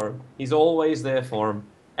there for him. He's always there for him.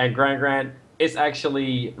 And GranDGranT, it's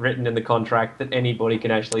actually written in the contract that anybody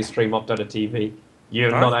can actually stream up Dota TV. You're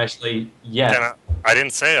not actually yet. I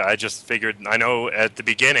didn't say it. I just figured. I know at the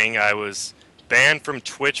beginning I was banned from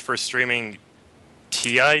Twitch for streaming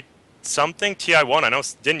TI something, TI1. I know.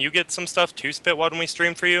 Didn't you get some stuff too, Spit-wad, when we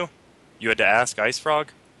streamed for you? You had to ask Ice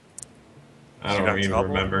Frog. I don't even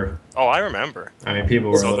remember. Oh, I remember. I mean,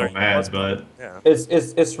 people were a little mad, but yeah.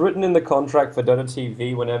 It's written in the contract for Dota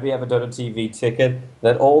TV, whenever you have a Dota TV ticket,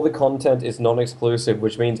 that all the content is non-exclusive,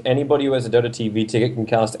 which means anybody who has a Dota TV ticket can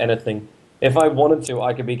cast anything. If I wanted to,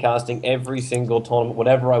 I could be casting every single tournament,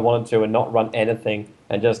 whatever I wanted to, and not run anything,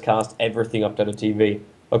 and just cast everything up Dota TV,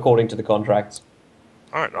 according to the contracts.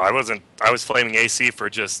 All right, no, I wasn't. I was flaming AC for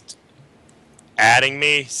just adding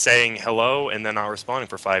me, saying hello, and then not responding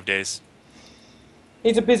for 5 days.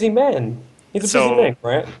 He's a busy man. He's a busy man,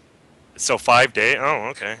 right? So 5 days? Oh,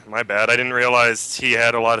 okay. My bad. I didn't realize he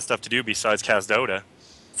had a lot of stuff to do besides cast Dota.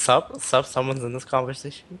 Sup? Someone's in this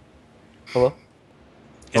conversation? Hello?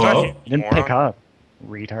 He's Hello? not here, You didn't moron. pick up,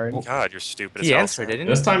 retard. God, you're stupid as He hell. answered, didn't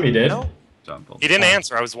he? this time he did. No? He didn't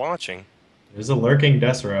answer. I was watching. There's a lurking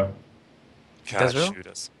Desro. God, Desro? shoot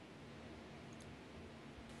us.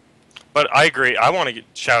 But I agree. I want to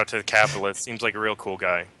shout out to the Capitalist. Seems like a real cool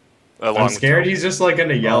guy. I'm scared he's just like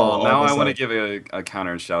gonna yell. all Now of a I want to sudden. give a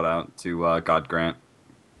counter shout out to GranDGranT.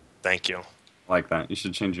 Thank you. Like that. You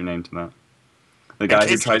should change your name to that. The guy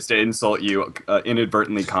who tries to insult you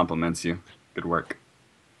inadvertently compliments you. Good work.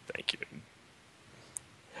 Thank you.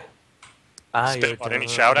 Spit-wad, Any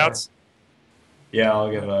shout outs? Yeah,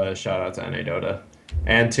 I'll give a shout out to NA Dota.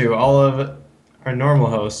 And to all of our normal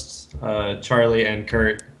hosts, Charlie and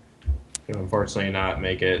Kurt, who unfortunately not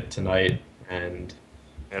make it tonight. And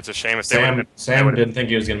Yeah, it's a shame if they would've Sam didn't think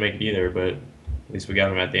he was going to make it either, but at least we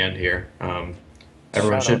got him at the end here.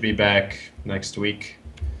 Everyone Shout should out. be back next week.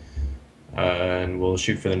 And we'll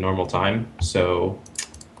shoot for the normal time. So,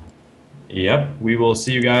 yep, we will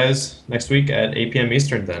see you guys next week at 8 p.m.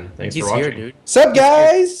 Eastern then. Thanks He's for watching. here, dude. Sup,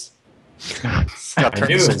 guys? I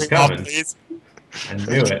knew it was coming. Please. I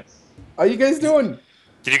knew it. How you guys doing?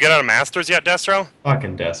 Did you get out of Masters yet, Destro?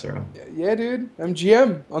 Fucking Desro. Yeah, dude. I'm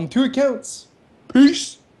GM on 2 accounts.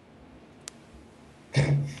 Peace.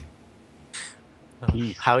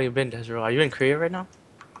 How you been, Desiree? Are you in Korea right now?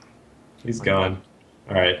 He's gone.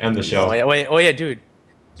 All right, end the show. Oh yeah, dude.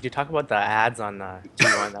 Did you talk about the ads on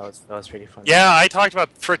T1? That was pretty funny. Yeah, I talked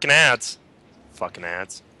about freaking ads. Fucking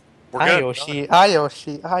ads. We're Hi good. Yoshi. Hi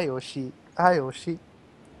Yoshi. Hi Yoshi. Hi Yoshi.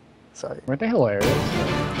 Sorry. Weren't they hilarious?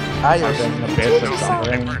 Hi Yoshi. Fucking a bit of No,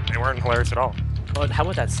 suffering. they weren't hilarious at all. Oh, how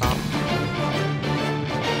about that song?